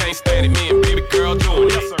 Haters can't stand it, me and baby girl doing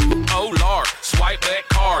it. Oh Lord, swipe that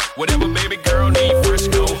card. Whatever baby girl need,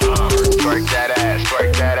 Frisco hard. Twerk that ass,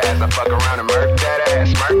 I fuck around and murk that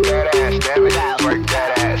ass, damn it. Twerk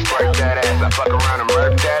that ass, I fuck around and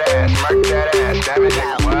murk that ass, damn it.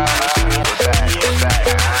 What? What's that?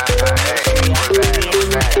 Hey, what's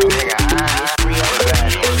that, nigga?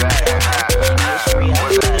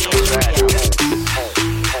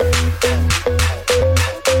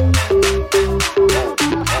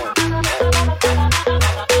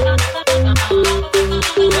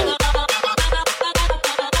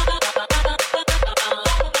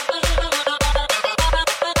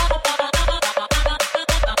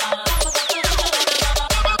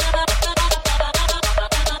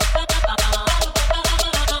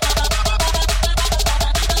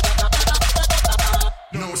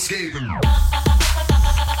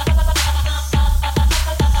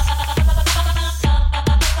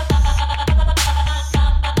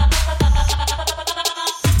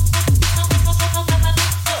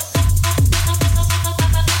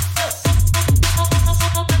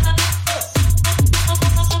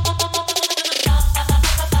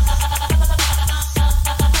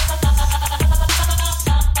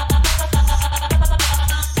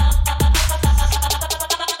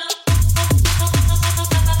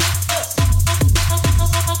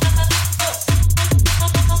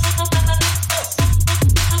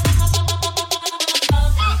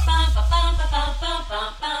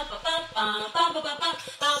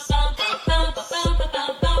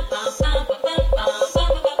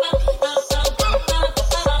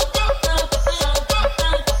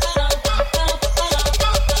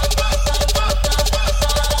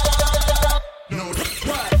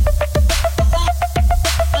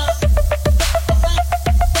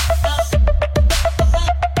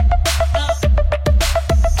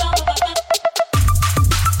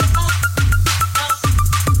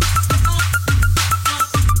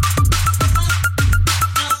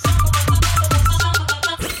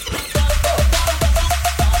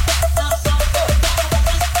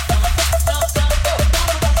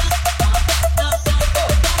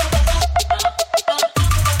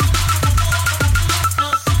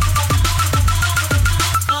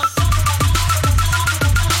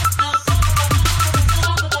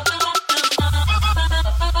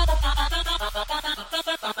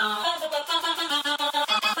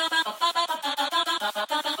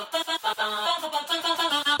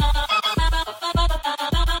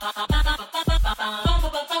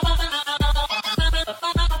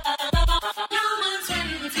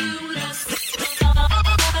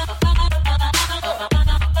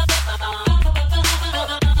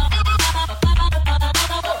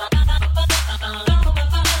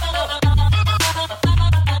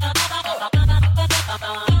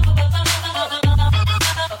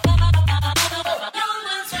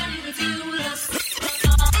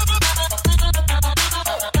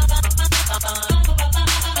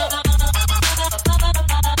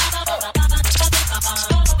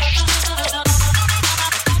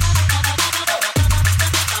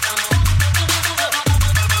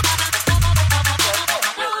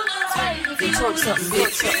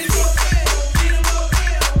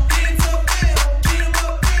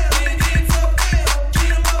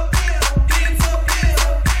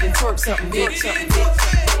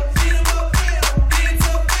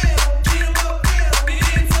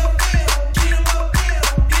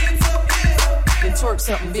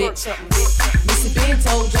 Missy Ben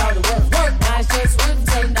told y'all to work. Now it's just rhythm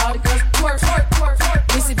telling all the girls to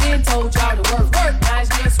twerk. Missy Ben told y'all to work. Now it's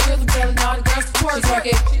just rhythm telling all the girls to twerk. She twerk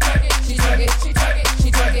it, she twerk it, she twerk it,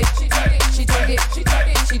 she twerk it, she twerk it, she twerk it, she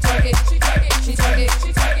twerk it, she twerk it, she twerk it, she twerk it,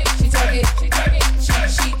 she twerk it, she twerk it, she twerk it,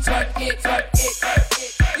 she twerk it, twerk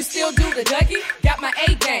it. You still do the Dougie? Got my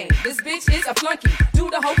A game. This bitch is a flunky. Do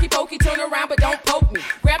the hokey pokey, turn around but don't poke me.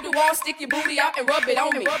 Grab the wall, stick your booty out and rub it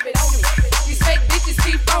on me. These fake bitches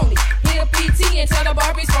keep phony. Hit a PT and tell the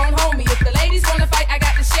Barbies phone homie. If the ladies wanna fight, I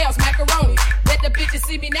got the shells, macaroni. Let the bitches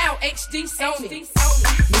see me now, HD Sony.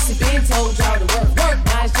 Missy Ben told y'all to work.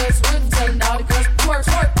 Now it's just rhythm telling all the girls to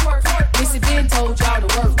twerk. Missy Ben told y'all to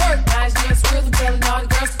work. Now it's just rhythm telling all the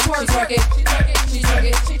girls to twerk. She twerk it, she twerk it, she twerk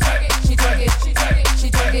it, she twerk it, she twerk it, she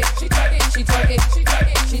twerk it, she twerk it, she twerk it, she twerk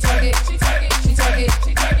it, she twerk it, she twerk it, she twerk it,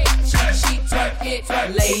 she twerk it, she twerk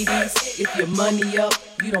it. Ladies, if your money up,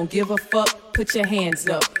 you don't give a fuck, put your hands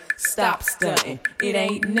up. Stop stunting, it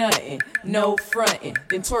ain't nothing, no frontin'.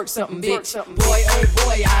 Then twerk something, bitch. Boy, oh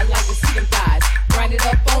boy, I like to see them thighs. Grind it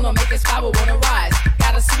up on them, make a spiral wanna rise.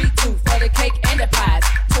 Got a sweet tooth for the cake and the pies.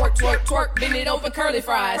 Twerk, twerk, twerk, bend it over, curly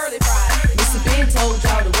fries. Missy Ben told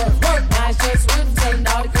y'all to work. Now it's just rhythm telling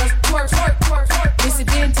all the girls to twerk. Missy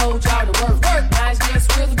Ben told y'all to work. Now it's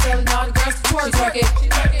just rhythm telling all the girls to twerk. She twerk it, she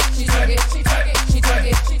twerk it, she twerk it, she twerk it, she twerk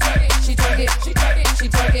it, she twerk it, she twerk it, she twerk it, she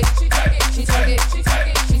twerk it, she twerk it, she twerk it, she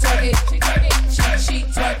twerk it, she twerk it, she twerk it, she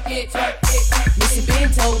twerk it, twerk it. Missy Ben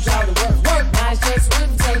told y'all to work. Now it's just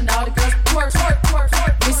rhythm telling all the girls to twerk.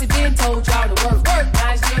 Missy Ben told y'all to work.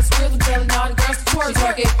 Now it's just rhythm telling all the girls to twerk. She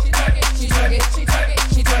twerk it, she twerk it, she twerk it,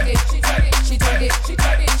 she twerk it, she twerk it, she twerk it, she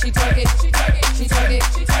twerk it, she twerk it, she twerk it, she twerk it, she twerk it,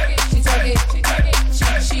 she twerk it, she twerk it, she twerk it,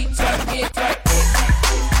 she twerk it, twerk it.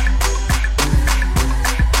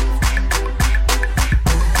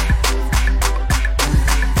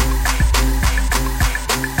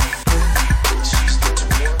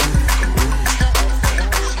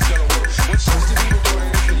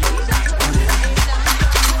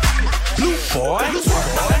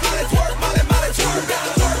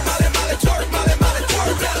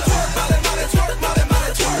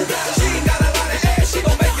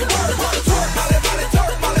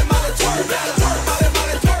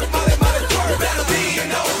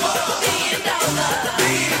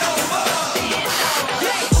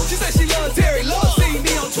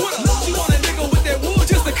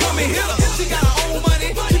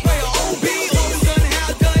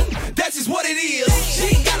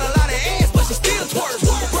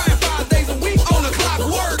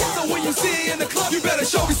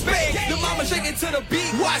 To the beat,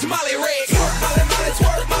 watch Molly Red. Twerk, Molly, Molly,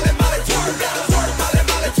 twerk, Molly, Molly, twerk down. Twerk, Molly,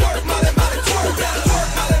 Molly, twerk, Molly, Molly, twerk down. Twerk,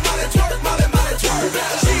 Molly, Molly, twerk, Molly, Molly, twerk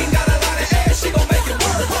down. She ain't got a lot of ass, she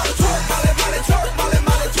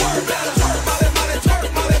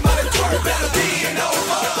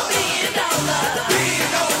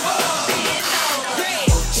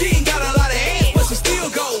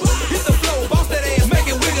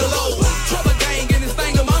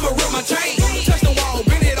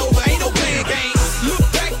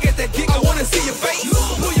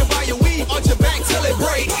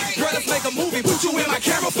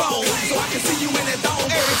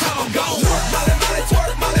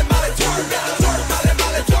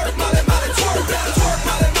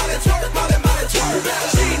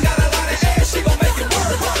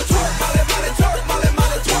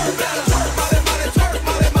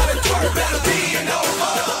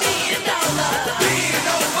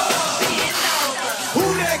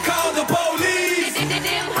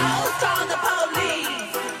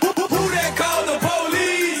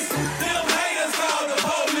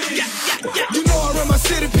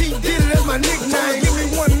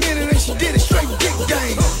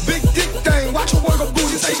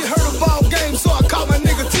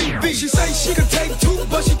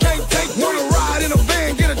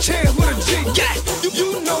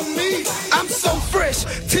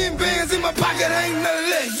ain't nothing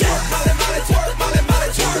less. Yeah, Molly, Molly, twerk, Molly, Molly,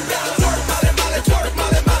 twerk down. Twerk, Molly, Molly, twerk,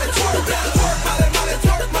 Molly, Molly, twerk down. Twerk, Molly, Molly,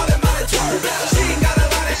 twerk, Molly, Molly, twerk down. She ain't got a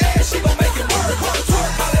lot of ass, she gon' make it work.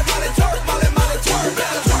 Twerk, Molly, Molly, twerk, Molly, Molly, twerk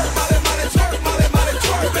down. Twerk, Molly, Molly, twerk, Molly, Molly,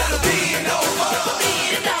 twerk down. Bend over,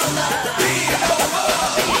 bend over, bend over,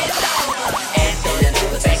 bend over. And bend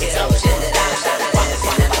over, take it over.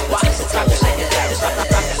 Watch it, drop it like it is. Drop it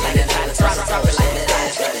like it is. Drop it like it is.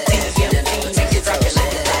 Take it, drop it like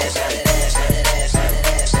it is.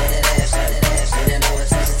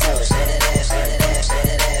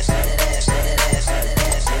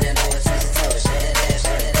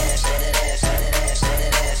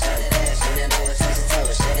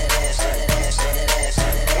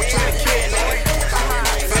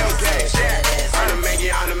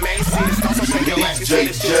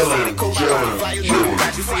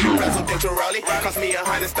 Cost me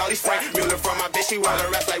 100 stollies. Frank Mueller from my bitch, she wanna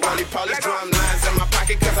rap like Wally Polish. Drum lines in my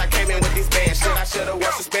pocket, cause I came in with these bands. Shit, I should've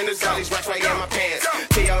worn suspenders, all these racks right in my pants.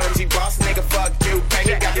 T.O.M.G. boss, nigga, fuck you. Pay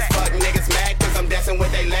me, got these fuck niggas mad, cause I'm dancing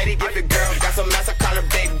with they lady. Give it girl, got some ass, I call her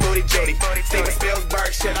Big Booty Judy. Steven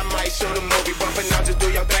Spielberg, shit, I might shoot a movie. But for now, just do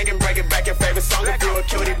your thing and break it back. Your favorite song, if you a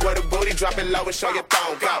cutie, boy, the booty, drop it low and show your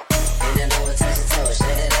thong, go.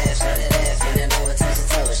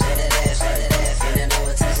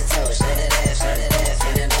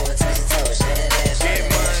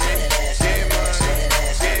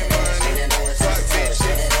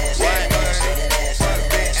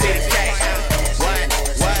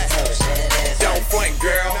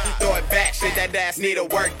 That ass need a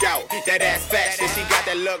workout, that ass fat shit. She got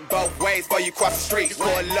that look both ways before you cross the street.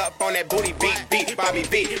 Pull up on that booty, beat, Bobby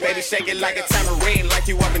B. Baby, shake it like a tambourine, like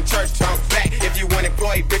you up in church, bounce back. If you want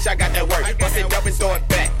employee, bitch, I got that work. Bust it up and throw it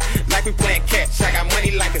back, like we playing catch. I got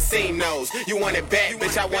money like casinos. You want it bad,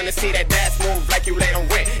 bitch, I wanna see that ass move like you laid on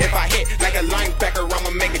rent. If I hit like a linebacker,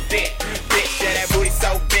 I'ma make a dent. Bitch, yeah, that booty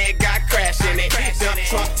so big, I crash in it. Dump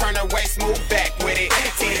truck, turn her waist, move back with it.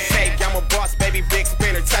 T-Take, I'm a boss, baby, big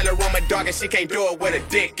spinner. Tell her I'm a dog and she can't do it with a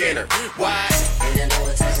dick in her. Why?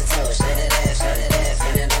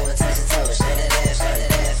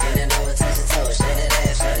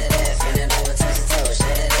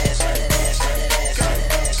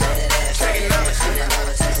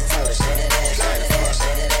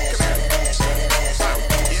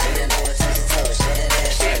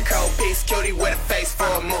 Cutie with a face for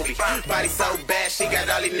a movie. Body so bad, she got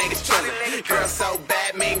all these niggas chillin'. Girl so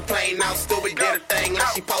bad, mean plain out stupid. Did her thing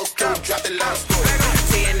like she supposed to. Drop the low school.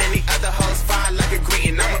 T and any other hoes fine like a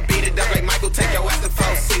greeting. I'ma beat it up like Michael, take your ass to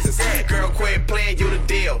 4 seasons. Girl, quit playing, you the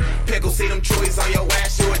deal. Pickle, see them chewies on your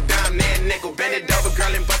ass, you a dime, man, nickel. Bend it over,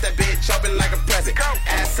 girl, and bust that bitch open like a present.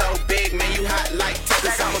 Ass so big, man, you hot like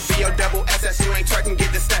Texas. I'ma be your double SS, you ain't twerking,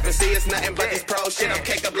 get the steppin'. See, it's nothing but this pro shit, I'm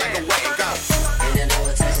caked up like a wave. Go.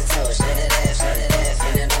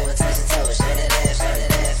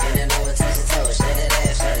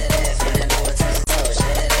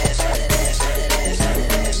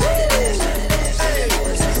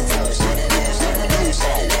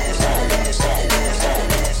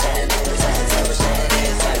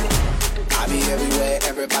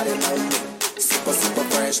 Everybody know me. Super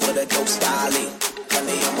fresh with a dope style.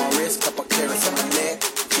 Honey on my wrist, couple carrots on my neck.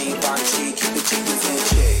 G-Rock G, keep the chickens in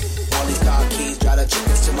check. All these car keys, drive the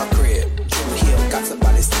chickens to my crib. Drew Hill, got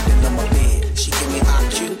somebody sleeping on my bed. She give me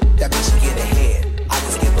IQ, that bitch she get ahead. I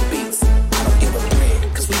just give her beats, I don't give a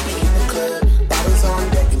thread. Cause we be in the club, bottles on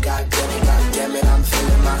deck, and goddamn it, I'm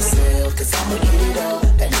feeling myself. Cause I'ma get it up,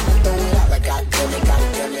 and I'ma throw it out like goddamn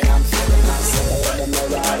it, I'm feeling myself.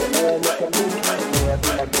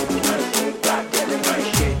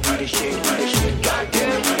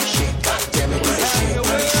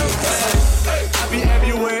 I be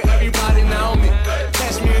everywhere, everybody know me.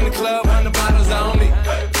 Catch me in the club when the bottles on me.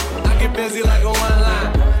 I get busy like a one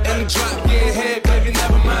line. In the drop, getting head, baby,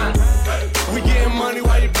 never mind. We getting money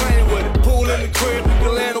while you playing with it. Pool in the crib, you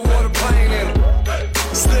can land a water plane in it.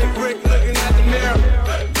 Slick Rick looking at the mirror.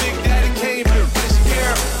 Big Daddy came here, fish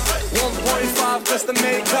gear. 1.5 just to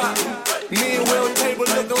make up. Me and Will table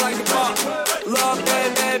looking like a bar. Love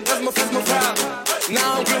that, that's my pride.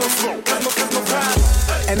 Now I don't give a fuck, that's my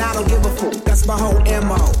pride. And I don't give a fuck, that's my whole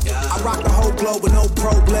MO. I rock the whole globe with no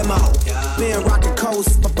problemo. Been rocking coast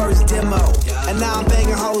since my first demo. And now I'm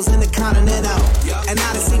banging hoes in the Continental. And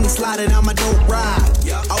now they see me sliding on my dope ride.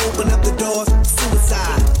 I open up the doors,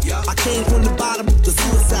 suicide. I came from the bottom, the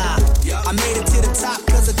suicide. I made it to the top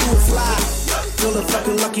cause I do it fly. Feeling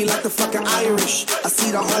fucking lucky like the fucking Irish. I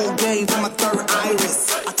see the whole game from my third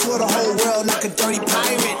iris. I tour the whole world like a dirty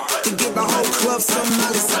pirate. To give my whole club some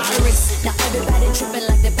Miley Cyrus. Now everybody tripping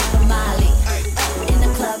like they're Molly. In the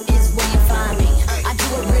club is where you find me. I do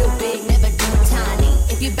it real big, never do it tiny.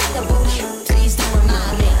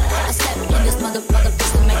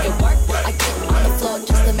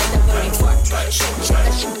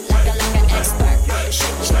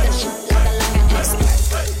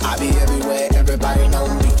 be everywhere, everybody know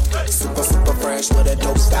me. Super, super fresh with a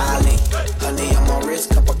dope style. Honey on my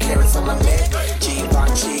wrist, couple carrots on my neck.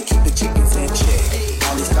 Givenchy, keep the chickens in check.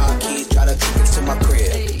 All these car keys, drive the chickens to my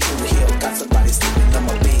crib. True Hill, got somebody sleeping on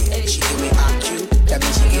my bed. She give me IQ, that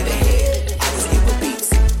means she get ahead. I just give her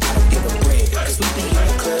beats, I don't give her bread. Cause we be in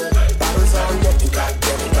the club, bottles on deck. And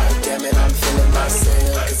goddamn it, I'm feeling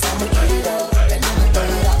myself. Cause I'ma get it up, and I'ma throw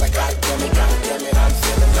it out. Like goddamn it, I'm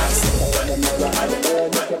feeling myself. I wanna know how the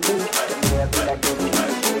world look at me. The man feel like they need the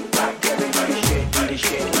shit. Goddamn it, do the shit, do the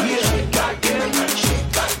shit. Goddamn it, do the shit.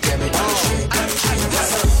 Goddamn it, do the shit, do the shit.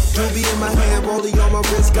 Doobie in my hand, rolling on my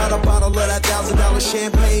wrist. Got a bottle of that $1,000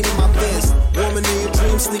 champagne in my fist. Woman in your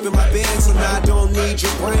dreams, sleep in my bed. So now I don't need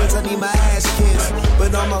your brains, I need my ass kissed.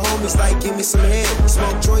 But all my homies like, give me some head.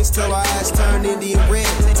 Smoke joints till our ass turn Indian red.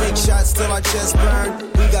 Take shots till our chest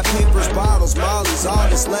burn. We got papers, bottles, mollies, all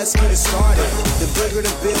this. Let's get it started. The bigger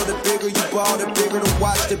the bill, the bigger you ball. The bigger the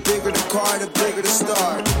watch, the bigger the car, the bigger the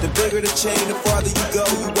star. The bigger the chain, the farther you go.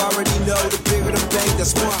 You already know. The bigger the bank,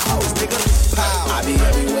 that's more house, nigga. Pow. I be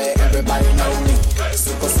everywhere, everybody know me.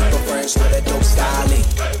 Super, super fresh with a dope style.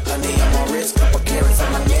 Honey on my wrist, couple carrots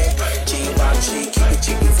on my neck. Givenchy, keep the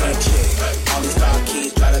chickens in check. All these car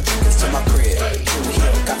keys, drive the chickens to my crib. True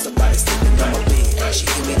Hill, got somebody sleeping on my bed. She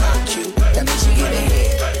give me IQ, that means she get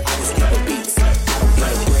ahead. I just give her beats, I don't give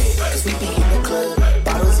her bread. Cause we be in the club,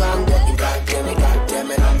 bottles on deck. And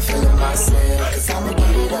goddamn it, I'm feeling myself. Cause I'ma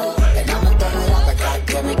get it up, and I'ma throw it out. Like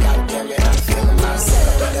goddamn it, I'm feeling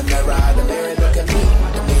myself. In the mirror, look at me.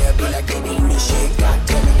 The mirror be like, baby, you the shit.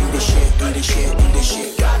 Goddamn it, you the shit, do the shit, do the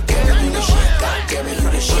shit. Goddamn it, you the shit. Goddamn it, you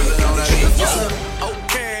the shit, do the shit.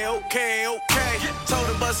 Okay. Told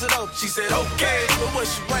her bust it open. She said okay, but what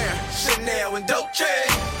she wearing? Chanel and Dolce.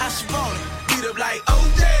 How she want it? Beat up like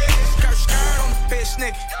OJ. Skirt on the fish,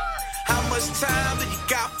 nigga. How much time do you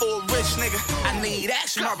got for a rich nigga? I need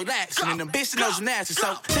action or relaxing, and the bitch knows you nasty.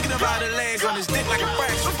 So shaking about the legs on his dick like a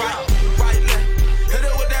fraction. Right left, hit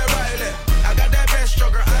her with that right left. I got that best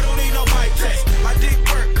stroker, I don't need no mic test. My dick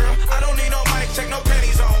work, girl, I don't need no mic check, no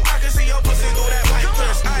panties on. I can see your pussy go that white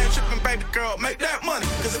dress. I ain't tripping, baby girl, make that money.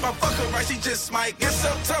 Cause if I fuck her right, she just might get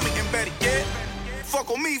some tummy and better get. Fuck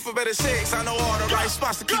on me for better sex. I know all the right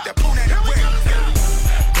spots to keep that punani wet.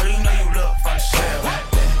 Girl, you know you look from the shell.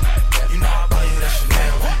 You know I buy you that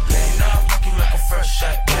Chanel. You know I fuck you like a first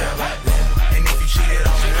shot girl. And if you cheated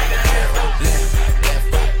on me, like that hair right. Left,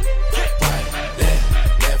 right,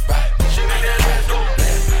 left, right. She made that ass go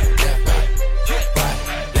left, right,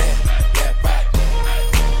 left, right.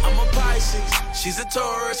 I'm a Pisces, she's a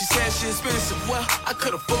Taurus. She said she's expensive, well, I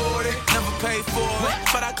could afford it. Never paid for it,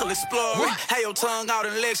 but I could explore it. Had your tongue out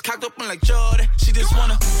and legs cocked up like Jordan. She just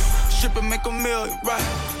wanna strip and make $1 million, right?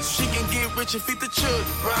 So she can get rich and feed the children,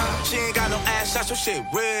 right? She ain't got no ass shots, so shit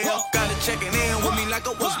real. Got her checking in with me like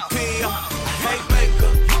I was a pill. I hate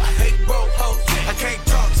makeup, I hate broke hoes. I can't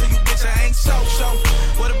talk to you, bitch, I ain't so.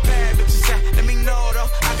 What a bad bitch is at, let me know though.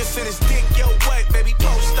 I can send this dick your way, baby,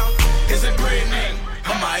 post up. Is it Britney?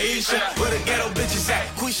 I'm Aisha. Where the ghetto bitches at?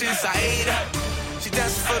 Quisha and Saida. She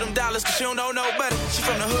dancing for them dollars, cause she don't know no better. She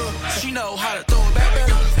from the hood, so she know how to throw it back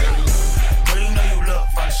better. Girl, you know you look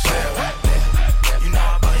from the shell. You know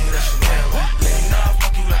I buy you that Chanel. You know I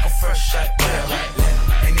fuck you like a first shot girl.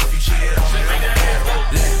 And if you cheated on me, like that hair right.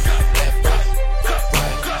 Left, right,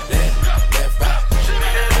 left, right. She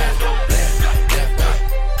made that ass go left, right.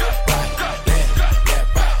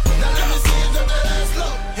 Now let me see you jump that ass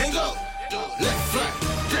low and go. Left,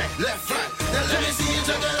 right. Now let me see you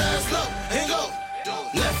jump that ass low and go.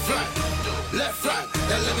 Left, right.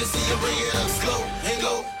 Now let me see you bring it up slow and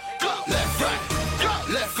go.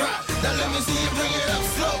 Left, right. Now let me see you bring it up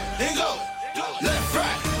slow and go. Left,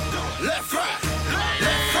 right.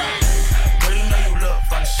 Girl, you know you look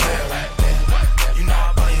from the shell, right? You know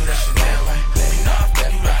I buy you that Chanel, right? You know I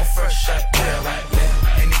fuck you like a first shot girl, right?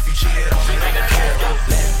 And if you cheated on me, like that hair right.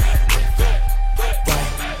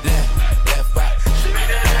 Left, right. She made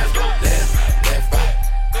that ass go left, right.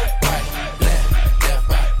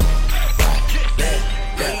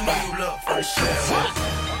 Girl, you know you look from the shell, right?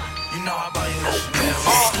 You know I buy you that Chanel,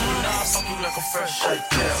 right? You know I fuck you like a first shot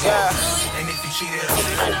girl, right? And if you cheated on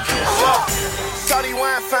me, like that hair right. Shorty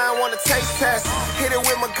wine fine, want a taste test. Hit it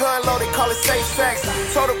with my gun loaded, call it safe sex.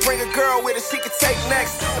 Told her bring a girl with her, she could take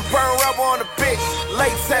next. And burn rubber on the bitch,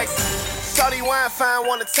 latex. Shawty wine fine,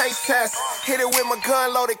 wanna taste test. Hit it with my gun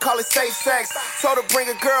loaded, call it safe sex. Told her bring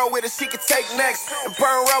a girl with her, she could take next. And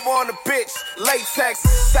burn rubber on the bitch, latex.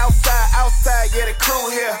 Southside, outside, yeah, the crew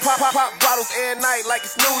here. Pop bottles every night like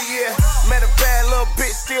it's New Year. Met a bad little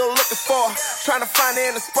bitch, still looking for her. Tryna find her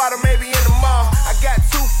in the spot or maybe in the mall. I got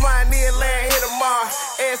 2 flying near land, hit them all.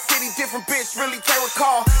 Air City, different bitch, really can't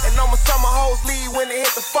recall. And on my summer hoes leave when they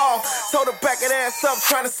hit the fall. Told her back that ass up,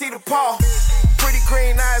 tryna see the paw. Pretty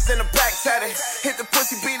green eyes in the back tatted. Hit the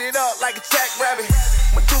pussy, beat it up like a jackrabbit.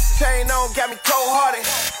 Medusa chain on, got me cold-hearted.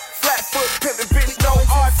 Flat foot pimpin', bitch, no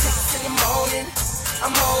artist. In the morning,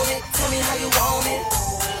 I'm on it. Tell me how you want it.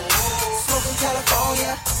 Smoking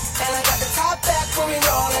California, and I got the top back when we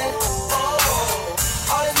rollin'.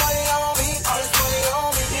 All this money on me, all this money on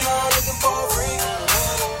me. You know I'm looking for a free.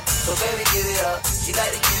 So baby, give it up. She like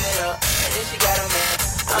to give it up, and then she got a man.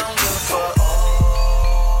 I don't give a fuck.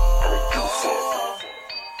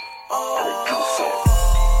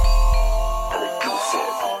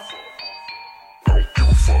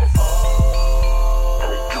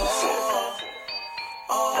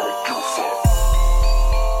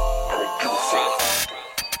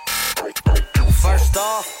 First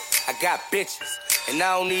off, I got bitches, and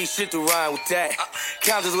I don't need shit to rhyme with that.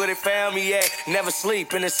 Counters where they found me at, never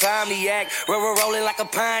sleep in insomniac. Rolling like a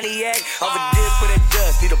Pontiac, off a dip with that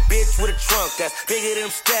dust. Need a bitch with a trunk that's bigger than them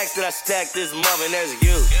stacks that I stacked this mother, and that's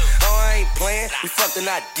you. Oh, I ain't playing, we fucked an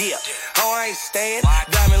idea. Oh, I ain't staying,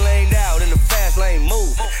 diamond lane out in the fast lane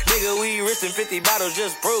moving. Nigga, we rich and 50 bottles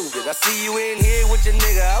just proved it. I see you in here with your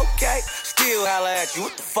nigga, okay. Still holla at you,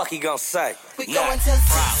 what the fuck he gon' say? We going till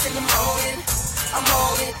 6 in the morning. I'm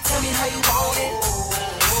on it, tell me how you want it.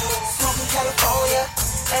 Smoking California,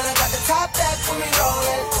 and I got the top back when we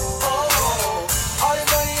rollin'. All this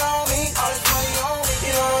money on me, all this money on me.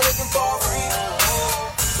 You know I'm looking for a free.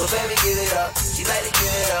 So baby, give it up. She like to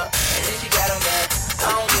give it up, and then she got a man.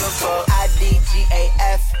 I don't give a fuck.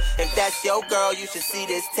 IDGAF. If that's your girl, you should see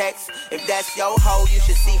this text. If that's your hoe, you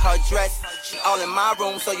should see her dress. She all in my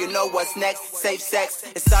room, so you know what's next. Safe sex,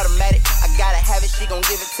 it's automatic. I gotta have it, she gon'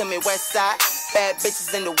 give it to me west side. Bad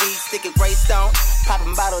bitches in the weed, sticking Greystone.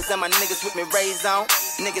 Popping bottles and my niggas with me raised on.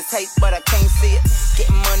 Niggas hate, but I can't see it.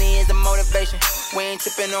 Getting money is the motivation. We ain't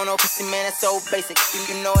tripping on no pussy, man, that's so basic.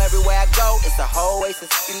 You know everywhere I go, it's a whole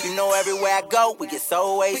oasis. You know everywhere I go, we get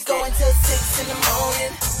so wasted. We going till 6 in the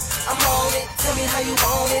morning. I'm on it, tell me how you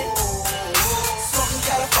want it. Smoking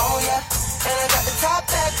California, and I got the top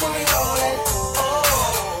back when we rollin'.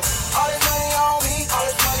 All this money on me, all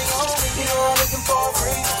this money on me. You know I'm looking for a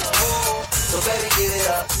free. So baby, give it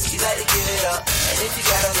up. She like to give it up, and if you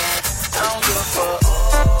got a man, I don't give a fuck.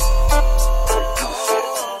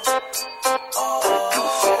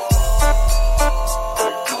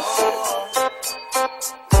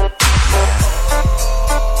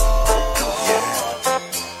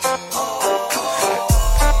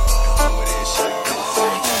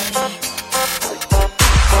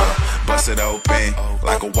 It open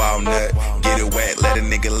like a walnut. Get it wet, let a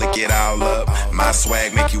nigga lick it all up. My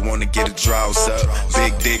swag make you wanna get a draws up.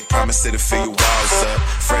 Big dick, promise it'll fill your walls up.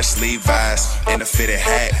 Fresh Levi's and a fitted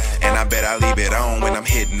hat, and I bet I leave it on when I'm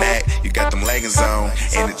hitting that. You got them leggings on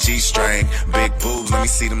and the G-string. Big boobs, let me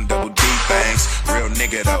see them double D things. Real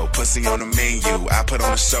nigga though, pussy on the menu. I put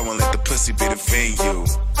on a show and let the pussy be the venue.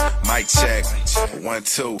 Mic check, 1,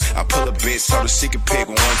 2. I pull a bitch so that she can pick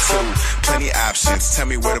 1, 2. Plenty options, tell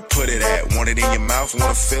me where to put it at. Want it in your mouth,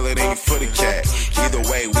 wanna feel it in your footy cat. Either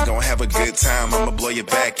way, we gon' have a good time. I'ma blow your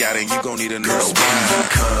back out and you gon' need a new spine. When you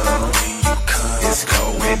come, it's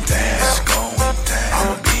going down.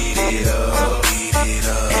 I'ma beat it up,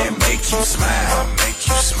 and make you smile. If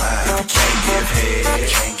you can't give head,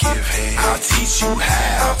 I'll teach you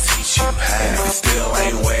how. And if it still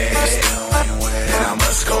ain't wet, then I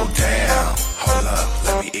must go down. Hold up,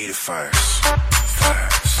 let me eat it first.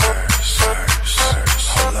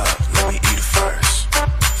 Hold up, let me eat it first.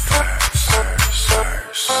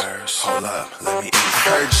 Hold up, let me eat it first.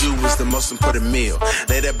 I heard you was the most important meal.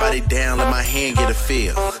 Lay that body down, let my hand get a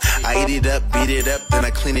feel. I eat it up, beat it up, then I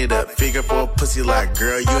clean it up. Figure for a pussy like,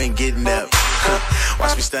 girl, you ain't getting up.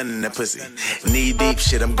 Watch me stunning that pussy. Knee deep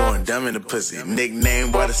shit, I'm going dumb in the pussy.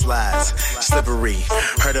 Nickname water slides, slippery.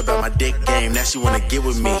 Heard about my dick game, now she wanna get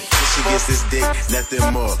with me. She gets this dick, nothing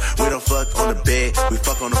more. We don't fuck on the bed, we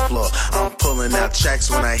fuck on the floor. I'm pulling out tracks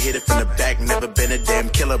when I hit it from the back. Never been a damn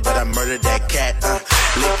killer, but I murdered that cat.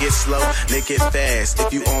 Lick it slow, lick it fast.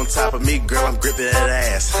 If you on top of me, girl, I'm gripping that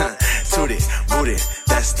ass. Toot it, boot it,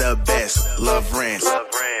 that's the best. Love rants,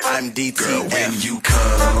 I'm DTF. Girl, when you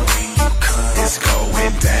come, it's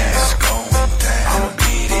going down. I'ma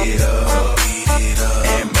beat it up,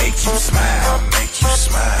 and make you smile.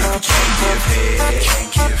 If you can't give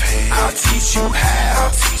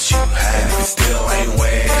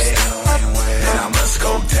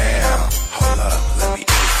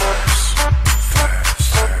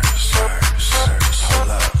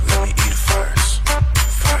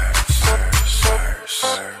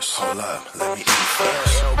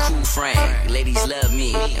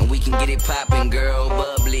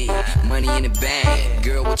money in the bank.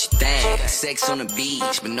 Girl, what you think? Sex on the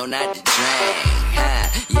beach, but no, not the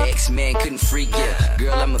drink. Your ex-man couldn't freak ya.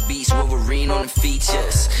 Girl, I'm a beast, Wolverine on the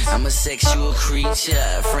features. I'm a sexual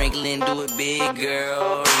creature. Franklin, do it big,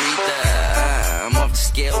 girl. Aretha, I'm off the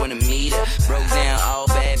scale when I meet her. Broke down all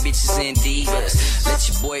bad bitches and divas. Let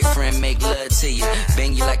your boyfriend make love to you.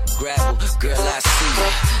 Bang you like a gravel, girl, I see you.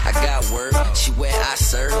 I got work, she where I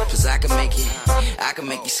serve. Cause I can make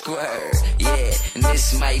you squirt. Yeah, and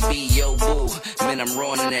this might be your boo. Man, I'm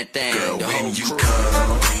rolling that thing. Girl, the when whole you crew.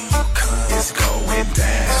 come, it's going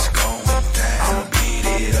down. I'ma beat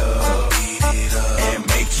it up and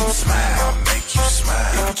make you smile. If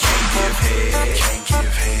you can't give head,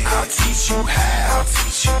 I'll teach you how.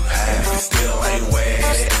 And if it still ain't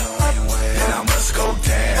wet, then I must go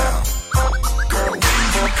down. Girl, when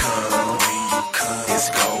you come, it's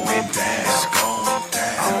going down.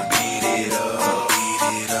 I'ma beat it up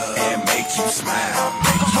and make you smile.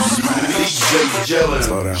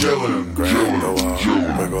 Slow down, grab the wall,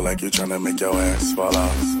 wiggle like you tryna make your ass fall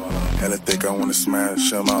off. Hella thick, I wanna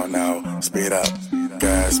smash 'em out now. Speed up,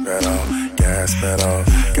 gas pedal, gas pedal,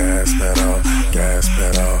 gas pedal, gas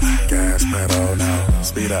pedal, gas pedal now.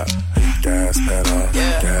 Speed up, gas pedal,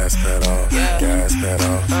 gas pedal, gas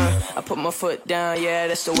pedal. I put my foot down, yeah,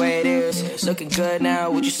 that's the way it is. Looking good now,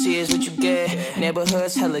 what you see is what you get.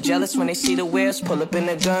 Neighborhoods hella jealous when they see the wheels. Pull up in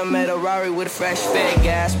a gunmetal Rari with a fresh fit.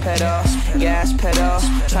 Gas pedal,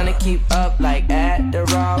 tryna keep up like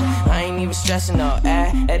Adderall. I ain't even stressing no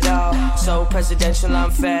at all. So presidential,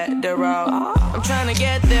 I'm federal. I'm tryna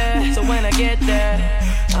get there, so when I get there,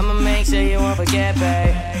 I'ma make sure you won't forget,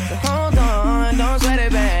 babe. So hold on, don't sweat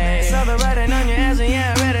it, babe. Saw the writing on your ass and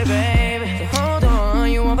yeah, ready, babe. So hold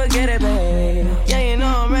on, you won't forget it, babe. Yeah, you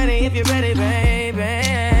know I'm ready if you're ready,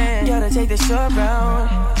 baby. Gotta take the short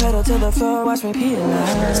route, pedal to the floor, watch me peel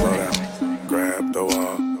out. Slow down, grab the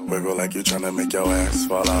wall, wiggle like you tryna make your ass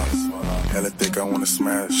fall off. Hella thick, I wanna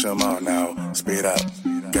smash 'em out now. Speed up,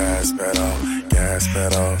 gas pedal, gas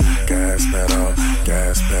pedal, gas pedal,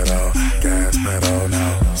 gas pedal, gas pedal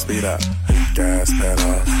now. Speed up, gas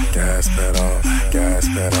pedal, gas pedal, gas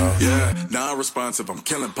pedal. Yeah, non-responsive, I'm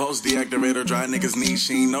killing post deactivator. Dry niggas need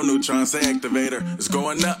sheen, no neutron, say activator. It's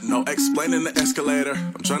going up, no explaining the escalator.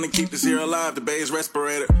 I'm trying to keep this here alive, the bay's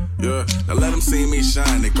respirator. Yeah, now let them see me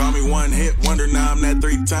shine. They call me one hit wonder, now I'm that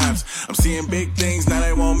 3 times. I'm seeing big things, now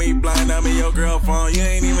they want me blind. I'm in your girl phone, you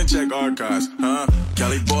ain't even check archives, huh?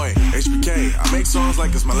 Kelly Boy, HBK, I make songs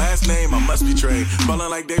like it's my last name, I must be Trey.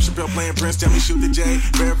 Ballin' like Dave Chappelle playing Prince, tell me shoot the J.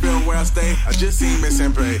 Fairfield where I stay, I just seen Miss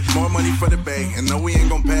and Pray. More money for the bay, and no we ain't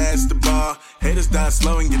gon' pass the ball. Haters die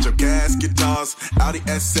slow and get your casket tossed. Audi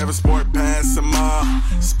S7 Sport, pass them all.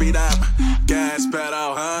 Speed up, gas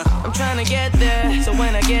pedal, huh? I'm tryna get there, so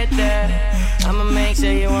when I get there, I'ma make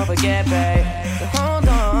sure you won't forget, babe. So hold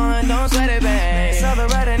on, don't sweat it, babe. Saw the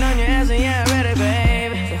writing on your ass and yeah, ready,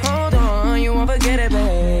 babe. So hold on, you won't forget it,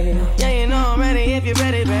 babe. Yeah, you know I'm ready if you're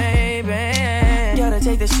ready, baby. Gotta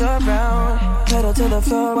take the short route, pedal to the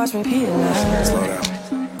floor, watch me peel out. Slow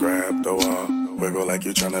down, grab the wall, wiggle like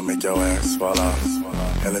you tryna make your ass fall off.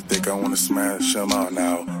 Hella thick, I wanna smash 'em out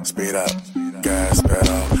now. Speed up, gas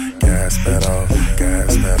pedal, gas pedal,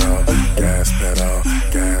 gas pedal, gas pedal,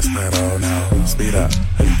 gas pedal now. Speed up,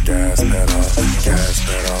 gas pedal, gas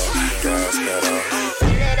pedal, gas pedal.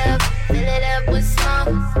 Fill it up with smoke.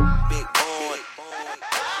 Big boy.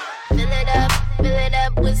 Fill it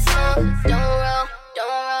up with smoke. Don't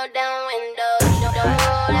roll down windows. Don't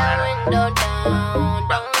roll that window down.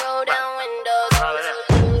 Don't roll down windows.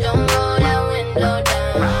 Don't roll that window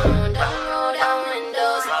down. Don't roll down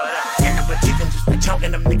windows. Yeah, but you can just be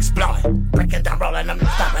choking them niggas blowing. Breaking down, rolling, I'm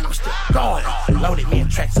not stopping, I'm still going. Loaded me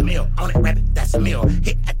and tracks a meal. On it, rabbit, that's a meal.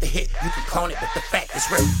 Hit after hit, you can clone it, but the fact is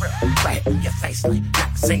real. Right in your face like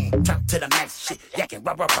magazine. Turn to the max shit, yakking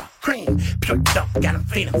rubber, cream. Pure dope, got them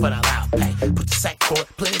feeling for the loud pay. Put the sack for it,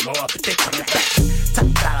 plenty more up if they coming back. Top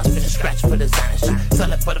dollars, finna scratch for designer shit.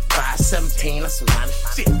 Sell it for the 517, that's some minor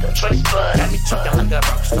shit. Choice bud, got me choking like a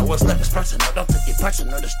rock. So what's left is personal, don't take it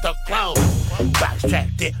personal, the stuff close. Box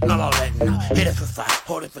tracked it, no more letting out. Hit it for 5,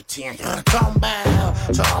 hold it for 10. Come back,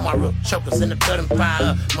 to all my real chokers in the building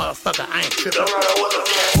fire. Motherfucker, I ain't tripping.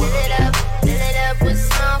 Fill it up with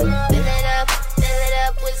smoke. Fill it up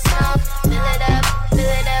with smoke. Fill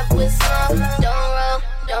it up with smoke.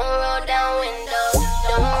 Don't roll down windows.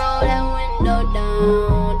 Don't roll that window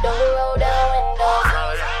down. Don't roll that window.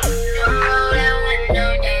 Don't roll that window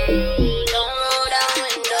down. Don't roll that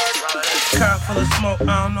window. Car full of smoke, I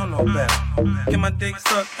don't know no better. Get my dick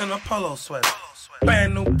sucked in a polo sweater.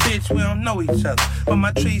 Brand new bitch, we don't know each other. But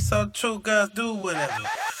my tree so true, girls do whatever.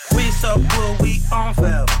 We so cool, we on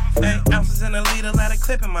forever. 8 ounces in a liter, let it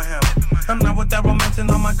clip in my hand. I'm not with that romancing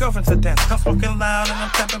on my girlfriend to dance. I'm smoking loud and I'm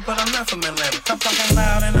tapping, but I'm not from Atlanta. I'm talking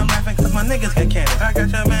loud and I'm laughing cause my niggas get candy. I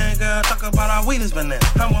got your man, girl, talk about our weed is banana.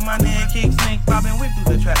 I'm with my nigga, kick, sneak, bobbing, whip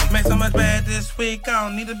through the traffic. Make so much bad this week, I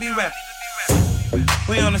don't need to be rapping.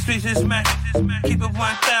 We on the streets just smack. Keep it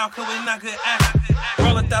 1,000 cause we not good actors.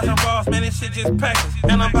 Roll 1,000 balls, man, this shit just packed.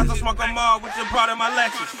 And I'm about to smoke them all with your part of my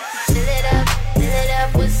Lexus. Fill it up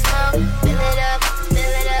with smoke. Fill it up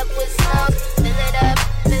with smoke. Fill it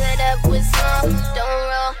up with smoke.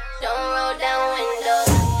 Don't roll down windows.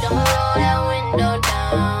 Don't roll that window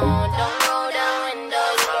down. Don't roll that window.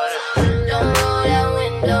 Don't roll that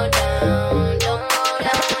window down. Don't roll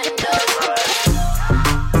that window.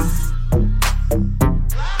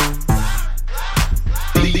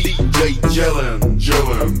 Jellin.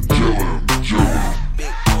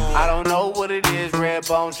 I don't know what it is,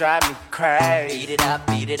 Redbone drive me crazy. Beat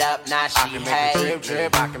it up, now she I can make her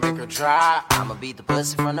drip, I can make her dry. I'ma beat the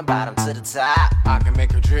pussy from the bottom to the top. I can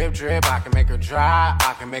make her drip, I can make her dry.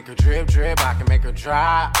 I can make her drip, I can make her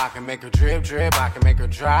dry. I can make her drip, I can make her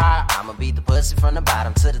dry. I'ma beat the pussy from the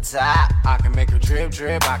bottom to the top. I can make her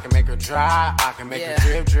drip, I can make her dry. I can make her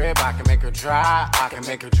drip, I can make her dry. I can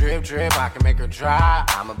make her drip, I can make her dry.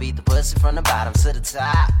 I'ma beat the pussy from the bottom to the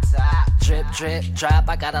top. Drip, drop,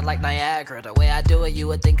 I got it like Niagara. The way I do it, you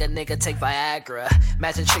would think a nigga take Viagra.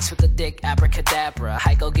 Matching tricks with the dick, abracadabra.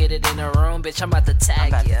 I go get it in a room, bitch, I'm about to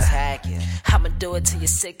tag ya. I'ma do it till you're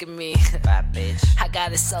sick of me. Bye, bitch. I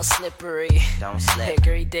got it so slippery. Don't slip.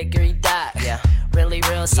 Hickory dickory dock. Yeah. Really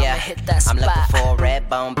real, so I'ma hit that spot. I'm looking for a red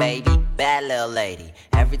bone baby, bad little lady.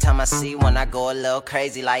 Every time I see one, I go a little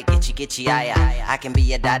crazy like itchy, I can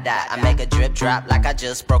be a da-da. I make a drip drop like I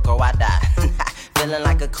just broke a wada. Feeling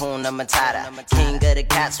like a Kuna Matata. King of the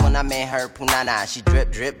cats when I'm in her punana. She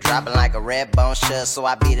drip, dropping like a red bone should. So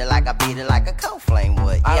I beat it like a cold flame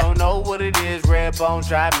would. Yeah. I don't know what it is, Redbone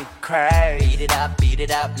drive me crazy. Beat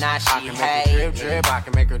it up, now she I can make her drip, I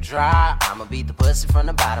can make her dry. I'ma beat the pussy from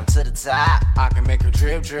the bottom to the top. I can make her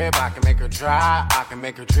drip, I can make her dry. I can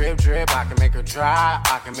make her drip, I can make her dry.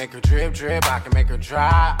 I can make her drip, I can make her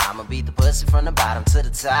dry. I'ma beat the pussy from the bottom to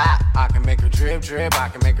the top. I can make her drip, I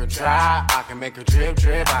can make her dry. I can make her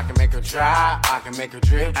drip, I can make her dry. I can make her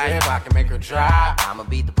drip, I can make her dry. I'ma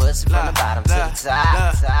beat the pussy from the bottom to the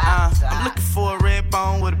top. I'm looking for a red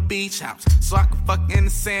bone with a beach house, so I can fuck in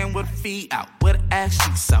the sand with her feet out. With her ass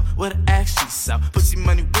cheeks out, Pussy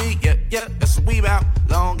money weed, yeah, that's what we about.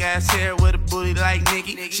 Long ass hair with a booty like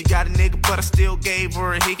Nicki. She got a nigga, but I still gave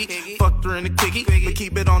her a hickey. Fucked her in the quickie, but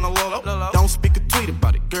keep it on the low. Don't speak a tweet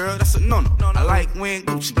about it, girl, that's a no-no. I like wearing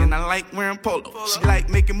Gucci and I like wearing polo. She like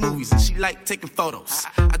making movies and she like taking photos.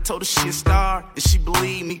 I told her she a star and she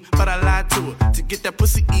believed me, but I lied to her to get that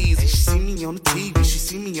pussy easy. She see me on the TV,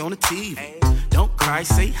 Don't cry,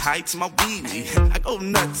 say hi to my baby. I go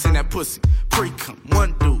nuts in that pussy. Pre-cum,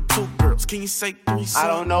 1 dude, 2 girls. Can you say 3? I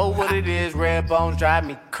don't know what it is, Redbone drive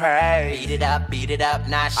me crazy. Beat it up,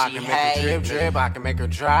 now she I can make her drip, I can make her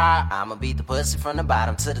dry. I'ma beat the pussy from the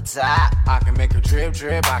bottom to the top. I can make her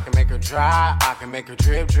drip, I can make her dry. I can make her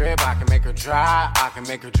drip, I can make her dry. I can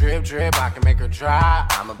make her drip, I can make her dry.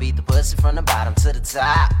 I'ma beat the pussy from the bottom to the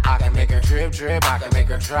top. I can make her drip, I can make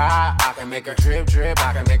her dry. I can make her drip,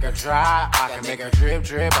 I can make her dry. I can make her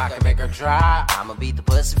drip, I can make her dry. I'ma beat the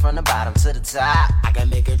pussy from the bottom to the top. I can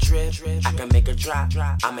make her drip, I can make her drop.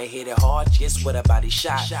 I'ma hit it hard just with a body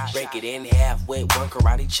shot. Break it in half with 1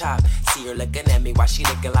 karate chop. See her looking at me while she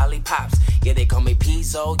licking lollipops. Yeah, they call me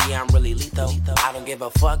Pizzo, yeah, I'm really lethal. I don't give a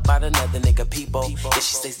fuck about another nigga people. Yeah,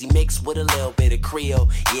 she Stacey mixed with a little bit of Creole.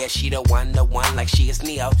 Yeah, she the one like she is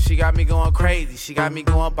Neo. She got me going crazy, she got me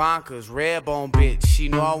going bonkers. Redbone bitch, she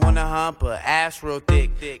know I wanna hump her. Ass real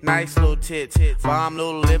thick, nice little tits. Bomb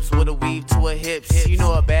little lips with a weave to her hips. You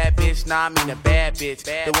know a bad bitch, nah, I mean a bad bitch.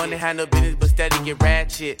 The one that had no business but steady get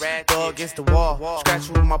ratchet. Throw against the wall, scratch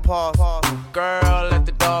you with my paws. Girl, let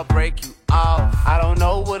the dog break you off. I don't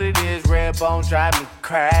know what it is, Redbone drive me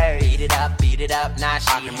crazy. Beat it up, now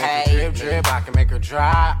she I can make her drip, I can make her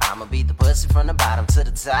dry. I'ma beat the pussy from the bottom to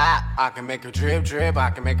the top. I can make her drip,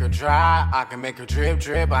 I can make her dry. I can make her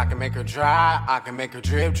drip, I can make her dry. I can make her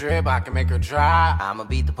drip, I can make her dry. I'ma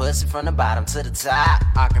beat the pussy from the bottom to the top.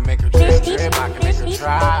 I can make her drip, I can make her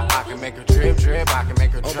dry. I can make her drip, I can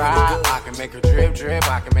make her dry. I can make her drip,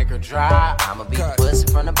 I can make her dry. I'ma beat the pussy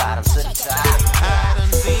from the bottom to the top. I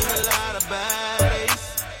done seen a lot of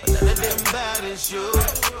bodies, but none of them bad as you.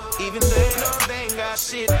 Even they know they ain't got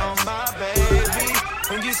shit on my baby.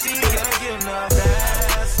 When you see her, you know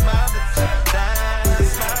that's my bitch.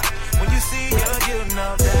 That's my. When you see her, you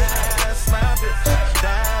know that's my bitch.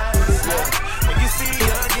 That's my. When you see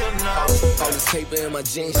her, you know this paper in my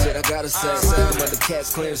jeans, shit, I gotta say. I'm at the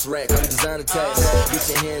cat's clearance rack, I'm designer tags. Get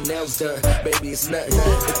your hair and nails done, baby, it's nothing.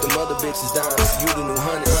 If the mother bitches dimes, you the new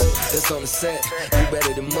honey. That's on the set, you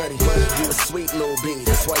better than money. You a sweet little bee,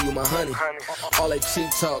 that's why you my honey. All that cheap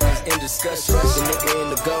talk is in discussion. The nigga in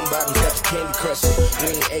the gun bottom got the candy crusher.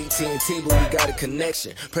 We ain't AT&T, but we got a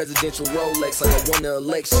connection. Presidential Rolex like I won the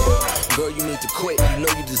election. Girl, you need to quit, you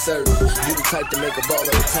know you deserve it. You the type to make a ball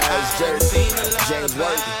of the tires jersey. James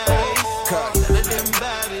Worthy, Cardi. Let them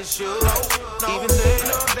bodies show. Even they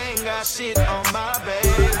know they ain't got shit on my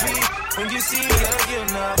baby. When you see her, you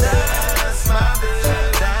know that's my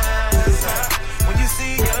baby. That's my. When you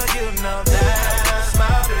see her, you know that's my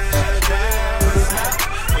baby.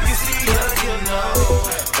 When you see her, you know.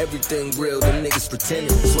 Everything real, them niggas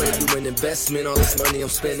pretending. Swear you an investment, all this money I'm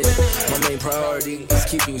spending. My main priority is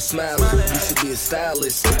keeping you smiling. You should be a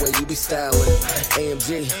stylist, the way you be styling.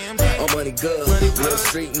 AMG, all money good, real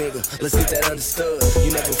street nigga, let's get that understood.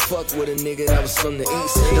 You never fuck with a nigga that was from the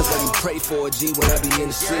east. That's why you pray for a G when I be in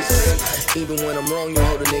the streets. Even when I'm wrong, you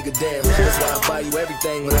hold a nigga down. That's why I buy you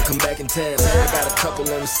everything when I come back in town. I got a couple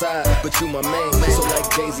on the side, but you my main. So like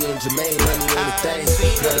Jay-Z and Jermaine, money ain't a thing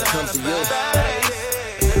when it comes to you.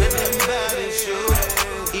 Let them bodies show.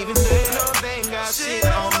 Even they know they ain't got shit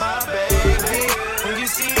on my baby. When you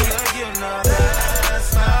see her, you know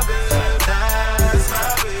that's my baby. That's my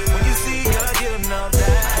baby. When you see her, you know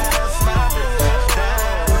that's my baby.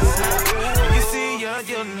 That's my baby. When you see her,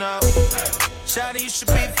 you know. Shawty, you should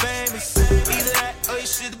be famous. Either that or you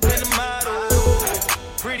should have been a model.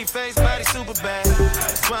 Pretty face, body super bad.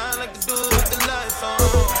 That's why I like to do it with the lights on.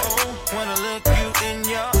 Wanna look you in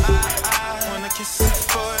your eye. Wanna kiss it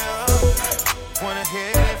for you. Wanna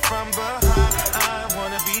hit it from behind.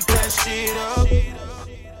 Wanna beat that shit up.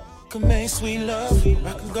 Can make sweet love.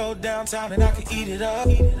 I can go downtown and I can eat it up.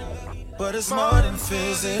 But it's more than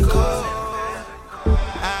physical.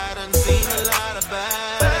 I done seen a lot of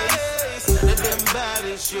bodies. Let them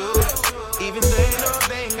bodies show. Even they know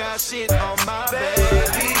they ain't got shit on my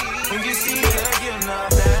baby. When you see her, you know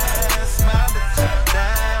that's my baby.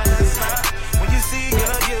 That's my. When you see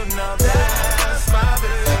her, you know that's my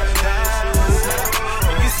baby. That's my.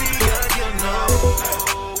 When you see her, you know.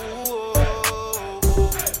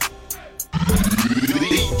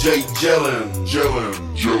 DJ Jellin.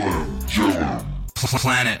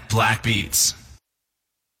 Planet Black Beats.